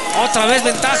 Otra vez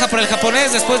ventaja para el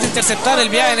japonés después de interceptar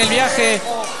en el viaje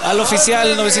al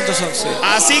oficial 911.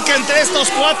 Así que entre estos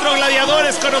 4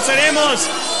 gladiadores conoceremos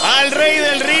al Rey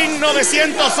del Ring.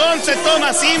 911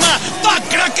 toma Cima.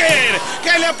 Backcracker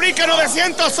que le aplica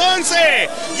 911.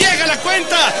 Llega la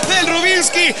cuenta del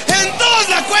Rubinsky. En 2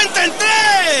 la cuenta en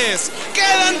 3.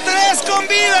 Quedan 3 con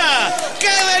vida.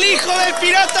 Queda el hijo del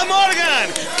pirata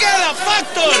Morgan. Queda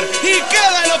Factor y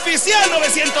queda el oficial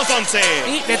 911.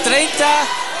 Y de 30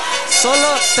 solo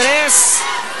 3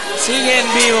 siguen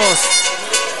vivos.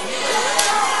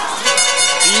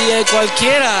 Y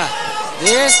cualquiera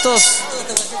de estos,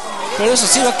 pero eso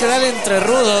sí va a quedar entre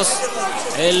rudos,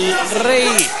 el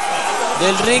Rey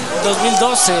del Ring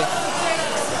 2012.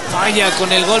 Falla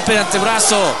con el golpe de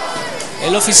antebrazo.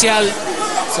 El oficial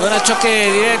se va al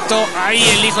choque directo. Ahí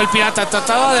el hijo del pirata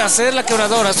trataba de hacer la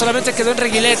quebradora, solamente quedó en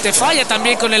reguilete. Falla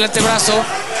también con el antebrazo.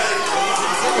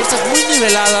 Fuerzas muy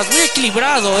niveladas, muy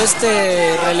equilibrado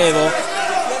este relevo.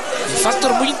 El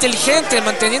Factor muy inteligente,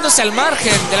 manteniéndose al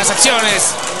margen de las acciones.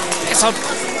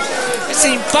 Ese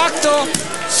impacto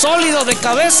sólido de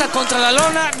cabeza contra la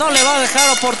lona no le va a dejar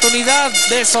oportunidad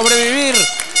de sobrevivir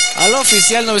al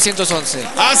oficial 911.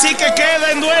 Así que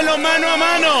queda en duelo mano a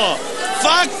mano.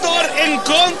 Factor en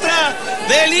contra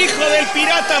del hijo del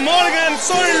pirata Morgan.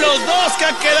 Son los dos que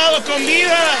han quedado con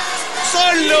vida.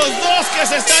 Son los dos que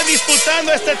se están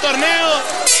disputando este torneo.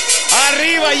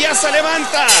 Arriba ya se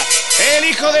levanta el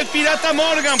hijo del pirata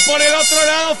Morgan. Por el otro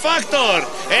lado Factor.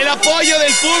 El apoyo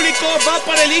del público va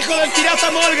para el hijo del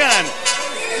pirata Morgan.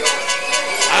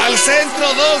 Al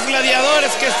centro dos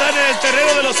gladiadores que están en el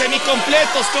terreno de los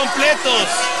semicompletos, completos.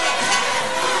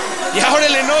 Y ahora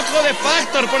el enojo de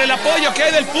Factor por el apoyo que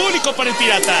hay del público para el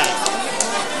pirata.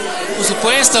 Por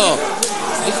supuesto,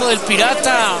 el hijo del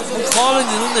pirata, un joven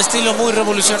en un estilo muy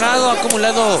revolucionado, ha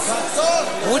acumulado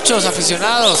muchos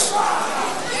aficionados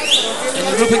en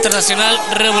el grupo internacional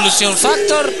Revolución.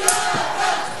 Factor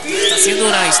está haciendo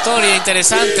una historia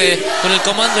interesante con el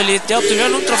Comando Elite. Ya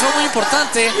obtuvieron un trofeo muy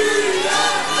importante,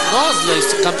 los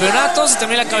campeonatos y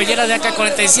también la cabellera de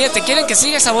AK-47. Quieren que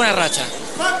siga esa buena racha.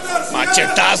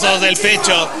 Machetazos del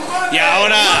pecho. Y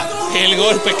ahora el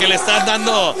golpe que le están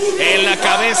dando en la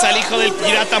cabeza al hijo del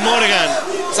pirata Morgan.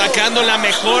 Sacando la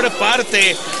mejor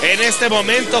parte en este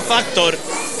momento Factor.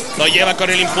 Lo lleva con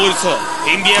el impulso.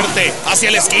 Invierte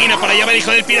hacia la esquina. Para allá va el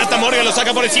hijo del pirata Morgan. Lo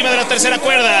saca por encima de la tercera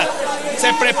cuerda.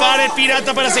 Se prepara el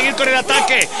pirata para seguir con el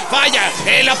ataque. Vaya,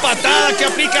 en la patada que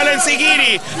aplica el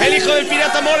Enzigiri. El hijo del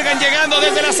pirata Morgan llegando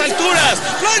desde las alturas.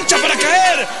 Plancha para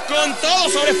caer. Con todo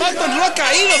sobre Factor. No ha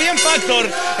caído bien Factor.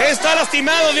 Está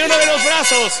lastimado de uno de los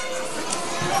brazos.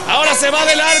 Ahora se va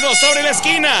de largo sobre la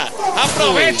esquina.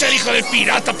 Aprovecha el hijo del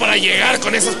pirata para llegar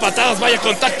con esas patadas. Vaya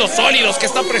contactos sólidos que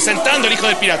está presentando el hijo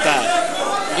del pirata.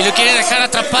 Y lo quiere dejar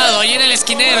atrapado ahí en el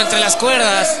esquinero entre las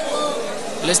cuerdas.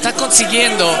 Lo está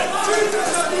consiguiendo.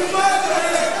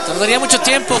 Tardaría mucho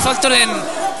tiempo Factor en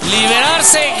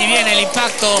liberarse. Y viene el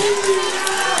impacto,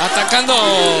 atacando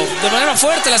de manera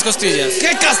fuerte las costillas.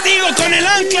 ¡Qué castigo con el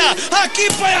ancla! Aquí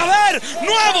puede haber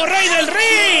nuevo Rey del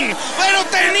Ring. Pero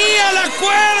tenía la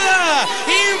cuerda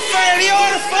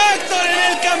inferior Factor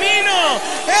en el camino.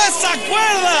 Esa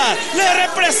cuerda le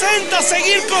representa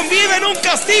seguir con vida en un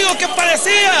castigo que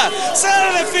parecía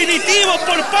ser definitivo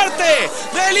por parte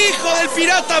del hijo del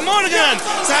pirata Morgan.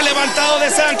 Se ha levantado de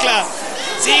esa ancla.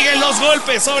 Siguen los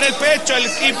golpes sobre el pecho, el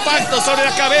impacto sobre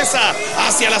la cabeza,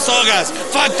 hacia las sogas.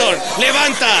 Factor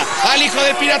levanta al hijo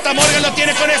del pirata Morgan, lo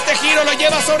tiene con este giro, lo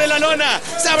lleva sobre la lona.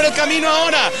 Se abre el camino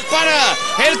ahora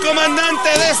para el comandante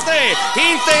de este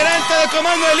integrante de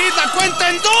Comando Elite. La cuenta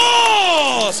en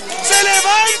dos. Se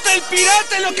levanta el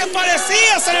pirata en lo que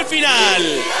parecía ser el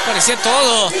final. Parecía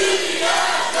todo.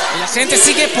 Y la gente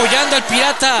sigue apoyando al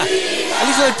pirata, al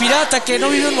hijo del pirata, que no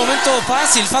vive un momento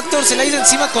fácil. Factor se le ha ido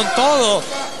encima con todo.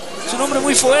 Es un hombre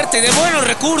muy fuerte, de buenos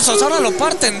recursos. Ahora lo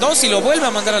parte en dos y lo vuelve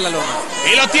a mandar a la lona.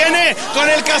 Y lo tiene con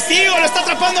el castigo, lo está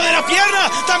atrapando de la pierna.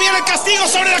 También el castigo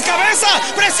sobre la cabeza,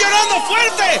 presionando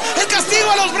fuerte. El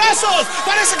castigo a los brazos,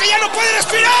 parece que ya no puede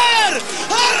respirar.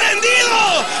 ¡Ha rendido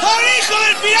al hijo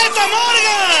del pirata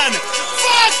Morgan!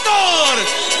 ¡Factor!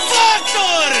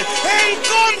 ¡Factor! En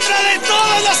contra de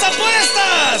todas las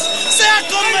apuestas, se ha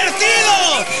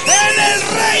convertido en el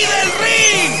Rey del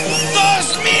Ring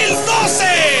 2012.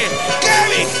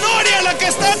 ¡Qué victoria la que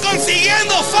está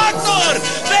consiguiendo Factor!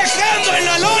 Dejando en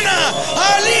la lona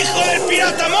al hijo del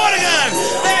pirata Morgan.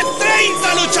 De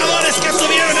 30 luchadores que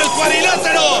subieron al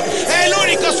cuadrilátero, el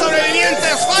único sobreviviente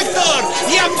es Factor.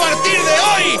 Y a partir de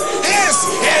hoy es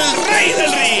el Rey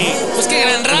del Ring. Pues qué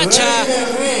gran racha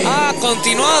ha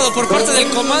continuado por parte del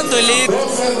Comando Elite.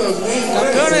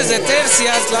 Campeones de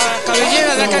tercias, la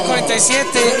cabellera de AK-47.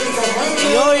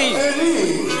 Y hoy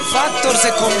Factor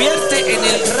se convierte en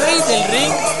el Rey del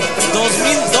Ring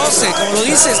 2012, como lo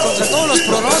dices, contra todos los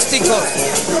pronósticos.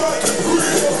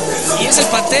 Y es el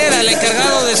Pantera el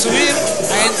encargado de subir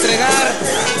a entregar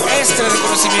este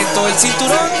reconocimiento. El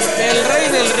cinturón del Rey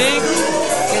del Ring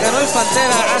que ganó el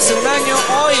Pantera hace un año,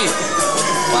 hoy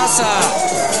pasa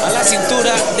a la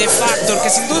cintura de Factor, que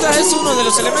sin duda es uno de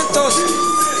los elementos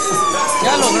que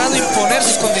ha logrado imponer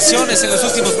sus condiciones en los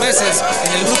últimos meses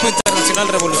en el Grupo Internacional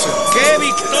Revolución. ¡Qué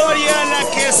victoria la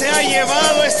que se ha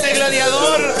llevado este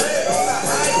gladiador!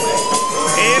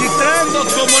 Entrando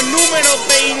como número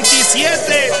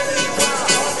 27.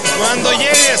 Cuando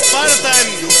llegue Esparta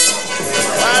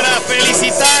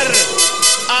felicitar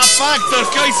a Factor,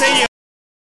 que hoy se ha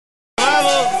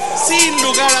llevado sin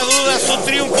lugar a dudas su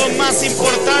triunfo más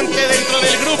importante dentro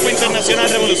del Grupo Internacional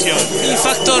Revolución. Y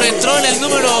Factor entró en el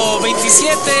número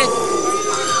 27,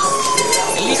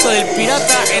 el hijo del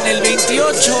Pirata en el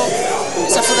 28.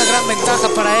 Esa fue una gran ventaja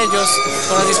para ellos,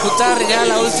 para disputar ya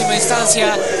la última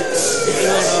instancia. Y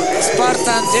bueno,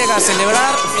 Spartan llega a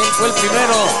celebrar, él fue el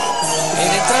primero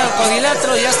en entrar al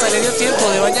cuadrilátero y hasta le dio tiempo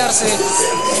de bañarse.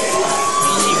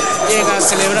 Y llega a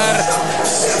celebrar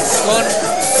con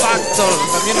Factor.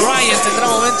 También Ryan tendrá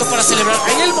momento para celebrar.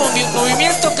 Ahí el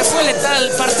movimiento que fue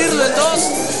letal, partirlo en dos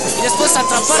y después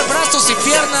atrapar brazos y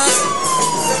piernas,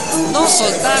 no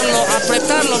soltarlo,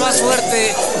 apretarlo más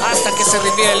fuerte hasta que se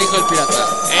rindiera el hijo del Pirata.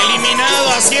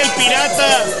 Eliminado así el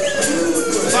Pirata.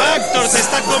 Factor se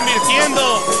está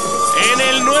convirtiendo en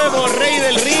el nuevo Rey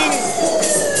del Ring.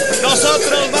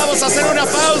 Nosotros vamos a hacer una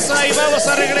pausa y vamos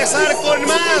a regresar con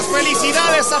más.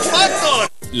 ¡Felicidades a Factor!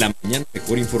 La mañana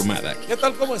mejor informada. ¿Qué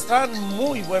tal? ¿Cómo están?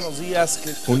 Muy buenos días.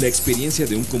 Con la experiencia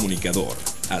de un comunicador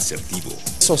asertivo.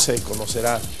 Eso se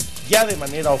conocerá ya de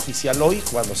manera oficial hoy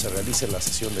cuando se realice la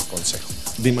sesión de consejo.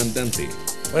 Demandante.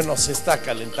 Bueno, se está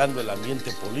calentando el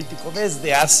ambiente político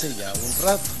desde hace ya un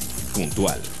rato.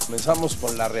 Puntual. Comenzamos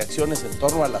con las reacciones en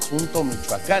torno al asunto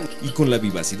Michoacán. Y con la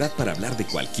vivacidad para hablar de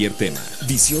cualquier tema.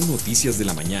 Visión Noticias de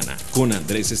la Mañana con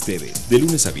Andrés Esteve. De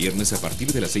lunes a viernes a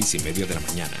partir de las 6:30 de la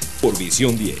mañana. Por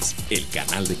Visión 10, el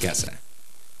canal de casa.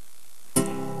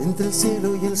 Entre el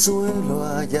cielo y el suelo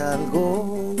hay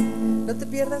algo. No te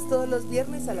pierdas todos los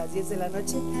viernes a las 10 de la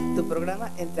noche tu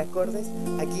programa Entre Acordes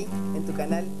aquí en tu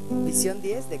canal Visión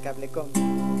 10 de Cablecom.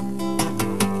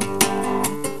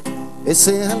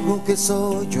 Ese algo que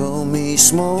soy yo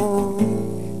mismo.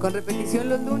 Con repetición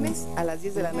los lunes a las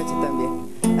 10 de la noche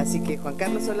también. Así que Juan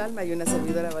Carlos Solalma y una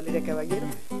servidora Valeria Caballero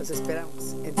los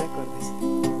esperamos Entre Acordes.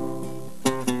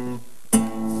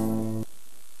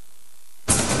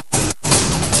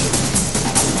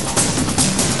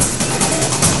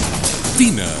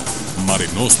 Tina, Mare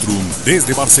Nostrum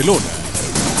desde Barcelona.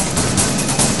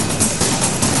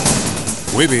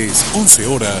 Jueves, 11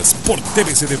 horas por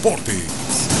TVC Deportes.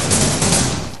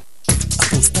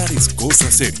 Apostar es cosa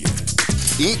seria.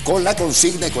 Y con la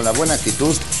consigna y con la buena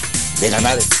actitud de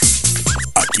ganar.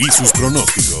 Aquí sus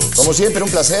pronósticos. Como siempre, un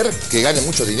placer. Que gane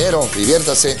mucho dinero,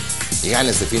 diviértase y gane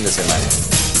este fin de semana.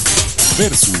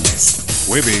 Versus.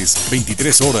 Jueves,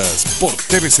 23 horas por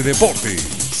TVC Deportes.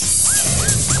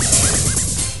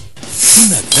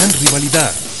 Una gran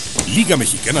rivalidad. Liga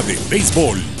Mexicana de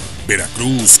Béisbol.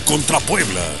 Veracruz contra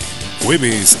Puebla.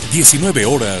 Jueves, 19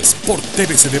 horas por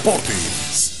TVC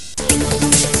Deportes.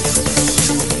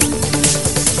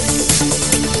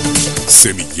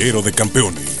 Semillero de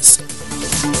Campeones.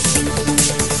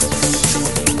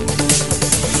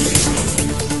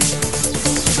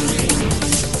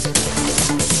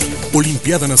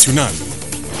 Olimpiada Nacional.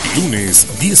 Lunes,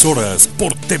 10 horas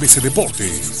por TVC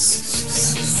Deportes.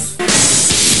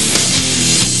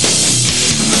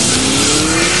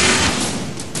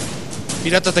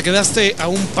 Pirata, te quedaste a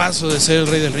un paso de ser el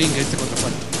Rey del Ring este contra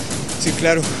Factor. Sí,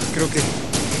 claro, creo que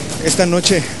esta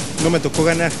noche no me tocó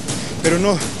ganar, pero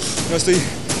no estoy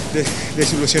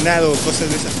desilusionado o cosas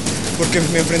de esas, porque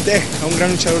me enfrenté a un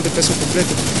gran luchador de peso completo,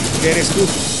 que eres tú,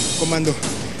 Comando,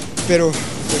 pero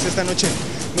pues esta noche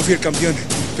no fui el campeón,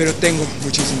 pero tengo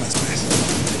muchísimas más.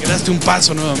 Te quedaste un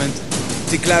paso nuevamente.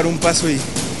 Sí, claro, un paso y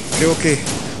creo que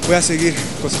voy a seguir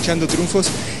cosechando triunfos.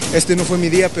 Este no fue mi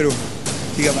día, pero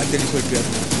diga más del hijo del Pirata.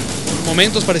 Por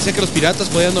momentos parecía que los Piratas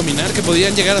podían dominar, que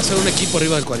podían llegar a ser un equipo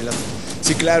arriba del cuadrilátero.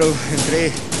 Sí, claro,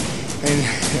 entré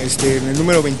en el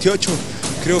número 28.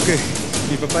 Creo que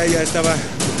mi papá ya estaba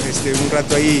un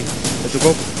rato ahí, le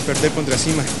tocó perder contra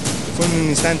Cima. Fue en un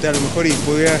instante a lo mejor y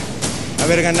podría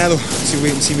haber ganado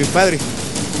si mi padre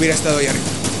hubiera estado ahí arriba.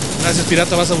 Gracias,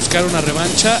 Pirata, vas a buscar una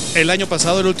revancha. El año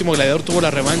pasado el último gladiador tuvo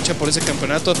la revancha por ese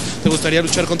campeonato. ¿Te gustaría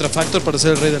luchar contra Factor para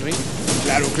ser el Rey del Ring?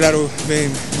 Claro, me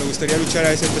gustaría luchar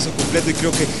a ese peso completo y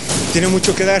creo que tiene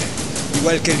mucho que dar,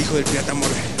 igual que el hijo del Pirata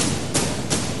Morgan.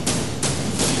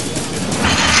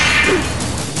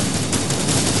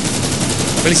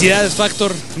 Felicidades,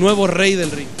 Factor, nuevo Rey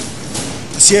del Ring.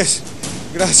 Así es,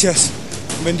 gracias,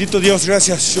 bendito Dios,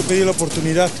 gracias, yo pedí la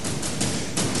oportunidad.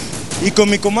 Y con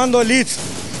mi comando elite,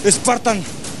 Spartan,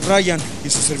 Ryan y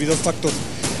su servidor Factor,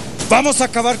 vamos a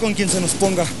acabar con quien se nos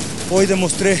ponga. Hoy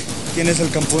demostré quién es el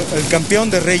campeón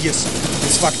de Reyes,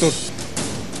 es Factor.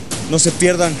 No se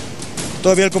pierdan,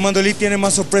 todavía el comando elite tiene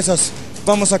más sorpresas.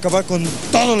 Vamos a acabar con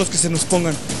todos los que se nos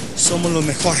pongan, somos los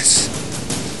mejores.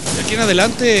 De aquí en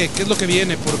adelante, ¿qué es lo que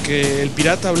viene? Porque el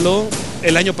Pirata habló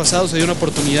El año pasado se dio una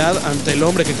oportunidad ante el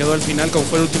hombre que quedó al final, como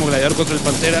fue el último gladiador contra el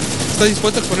Pantera. ¿Estás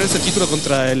dispuesto a exponer este título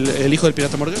contra el hijo del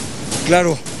Pirata Morgan?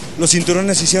 Claro, los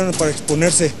cinturones se hicieron para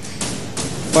exponerse.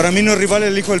 Para mí no es rival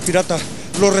el hijo del Pirata.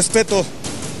 Lo respeto,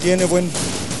 tiene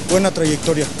buena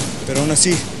trayectoria, pero aún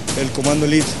así el Comando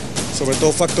Elite, sobre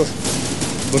todo Factor,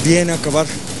 viene a acabar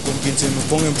con quien se nos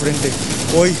ponga enfrente.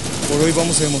 Hoy por hoy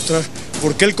vamos a demostrar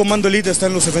por qué el Comando Elite está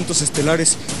en los eventos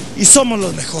estelares y somos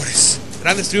los mejores.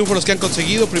 Grandes triunfos los que han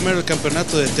conseguido, primero el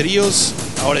campeonato de tríos,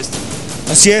 ahora este.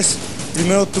 Así es,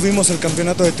 primero tuvimos el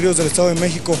campeonato de tríos del Estado de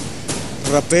México,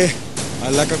 rapé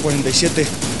al AK-47.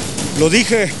 Lo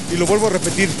dije y lo vuelvo a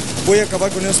repetir, voy a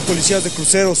acabar con esos policías de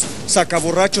cruceros,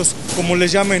 sacaborrachos, como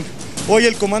les llamen. Hoy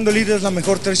el Comando Elite es la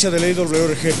mejor tercia de la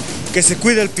IWRG. Que se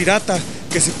cuide el Pirata,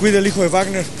 que se cuide el hijo de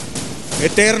Wagner,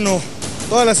 Eterno,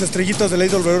 todas las estrellitas de la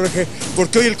IWRG,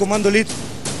 porque hoy el Comando Elite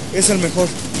es el mejor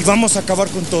y vamos a acabar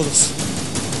con todos.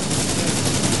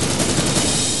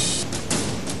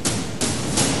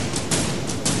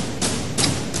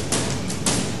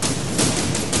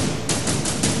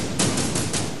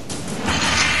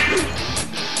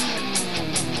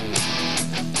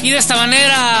 Y de esta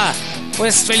manera,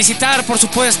 pues felicitar por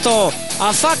supuesto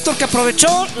a Factor, que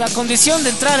aprovechó la condición de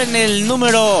entrar en el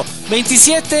número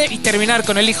 27 y terminar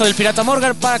con el hijo del Pirata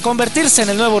Morgan para convertirse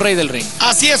en el nuevo Rey del Ring.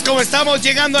 Así es como estamos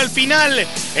llegando al final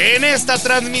en esta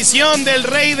transmisión del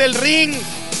Rey del Ring.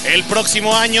 El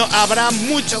próximo año habrá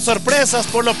muchas sorpresas.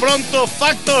 Por lo pronto,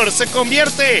 Factor se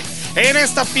convierte en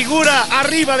esta figura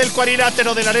arriba del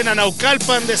cuadrilátero de la Arena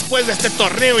Naucalpan después de este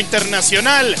torneo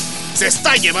internacional. Se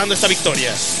está llevando esta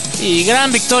victoria. Y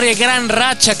gran victoria y gran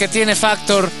racha que tiene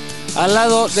Factor al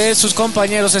lado de sus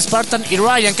compañeros Spartan y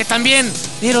Ryan, que también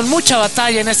dieron mucha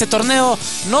batalla en este torneo.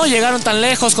 No llegaron tan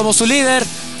lejos como su líder,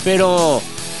 pero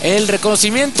el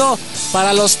reconocimiento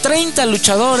para los 30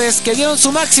 luchadores que dieron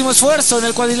su máximo esfuerzo en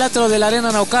el cuadrilátero de la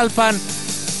Arena Naucalpan.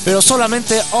 Pero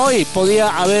solamente hoy podía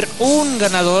haber un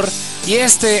ganador, y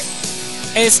este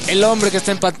es el hombre que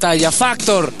está en pantalla,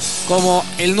 Factor, como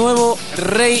el nuevo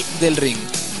Rey del Ring.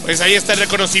 Pues ahí está el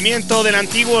reconocimiento del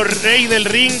antiguo Rey del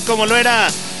Ring, como lo era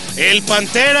el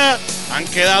Pantera. Han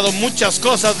quedado muchas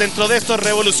cosas dentro de estos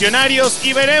revolucionarios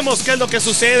y veremos qué es lo que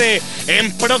sucede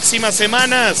en próximas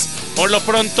semanas. Por lo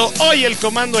pronto, hoy el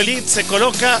Comando Elite se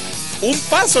coloca un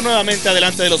paso nuevamente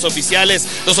adelante de los oficiales.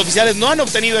 Los oficiales no han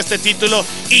obtenido este título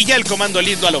y ya el Comando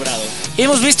Elite lo ha logrado.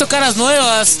 Hemos visto caras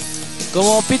nuevas,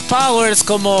 como Pete Powers,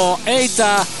 como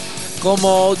Eita,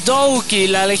 como Douki,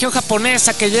 la legión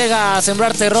japonesa que llega a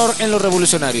sembrar terror en los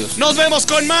revolucionarios. Nos vemos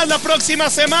con más la próxima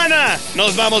semana.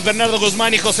 Nos vamos, Bernardo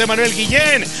Guzmán y José Manuel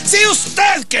Guillén. Si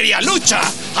usted quería lucha,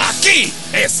 aquí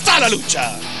está la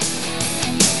lucha.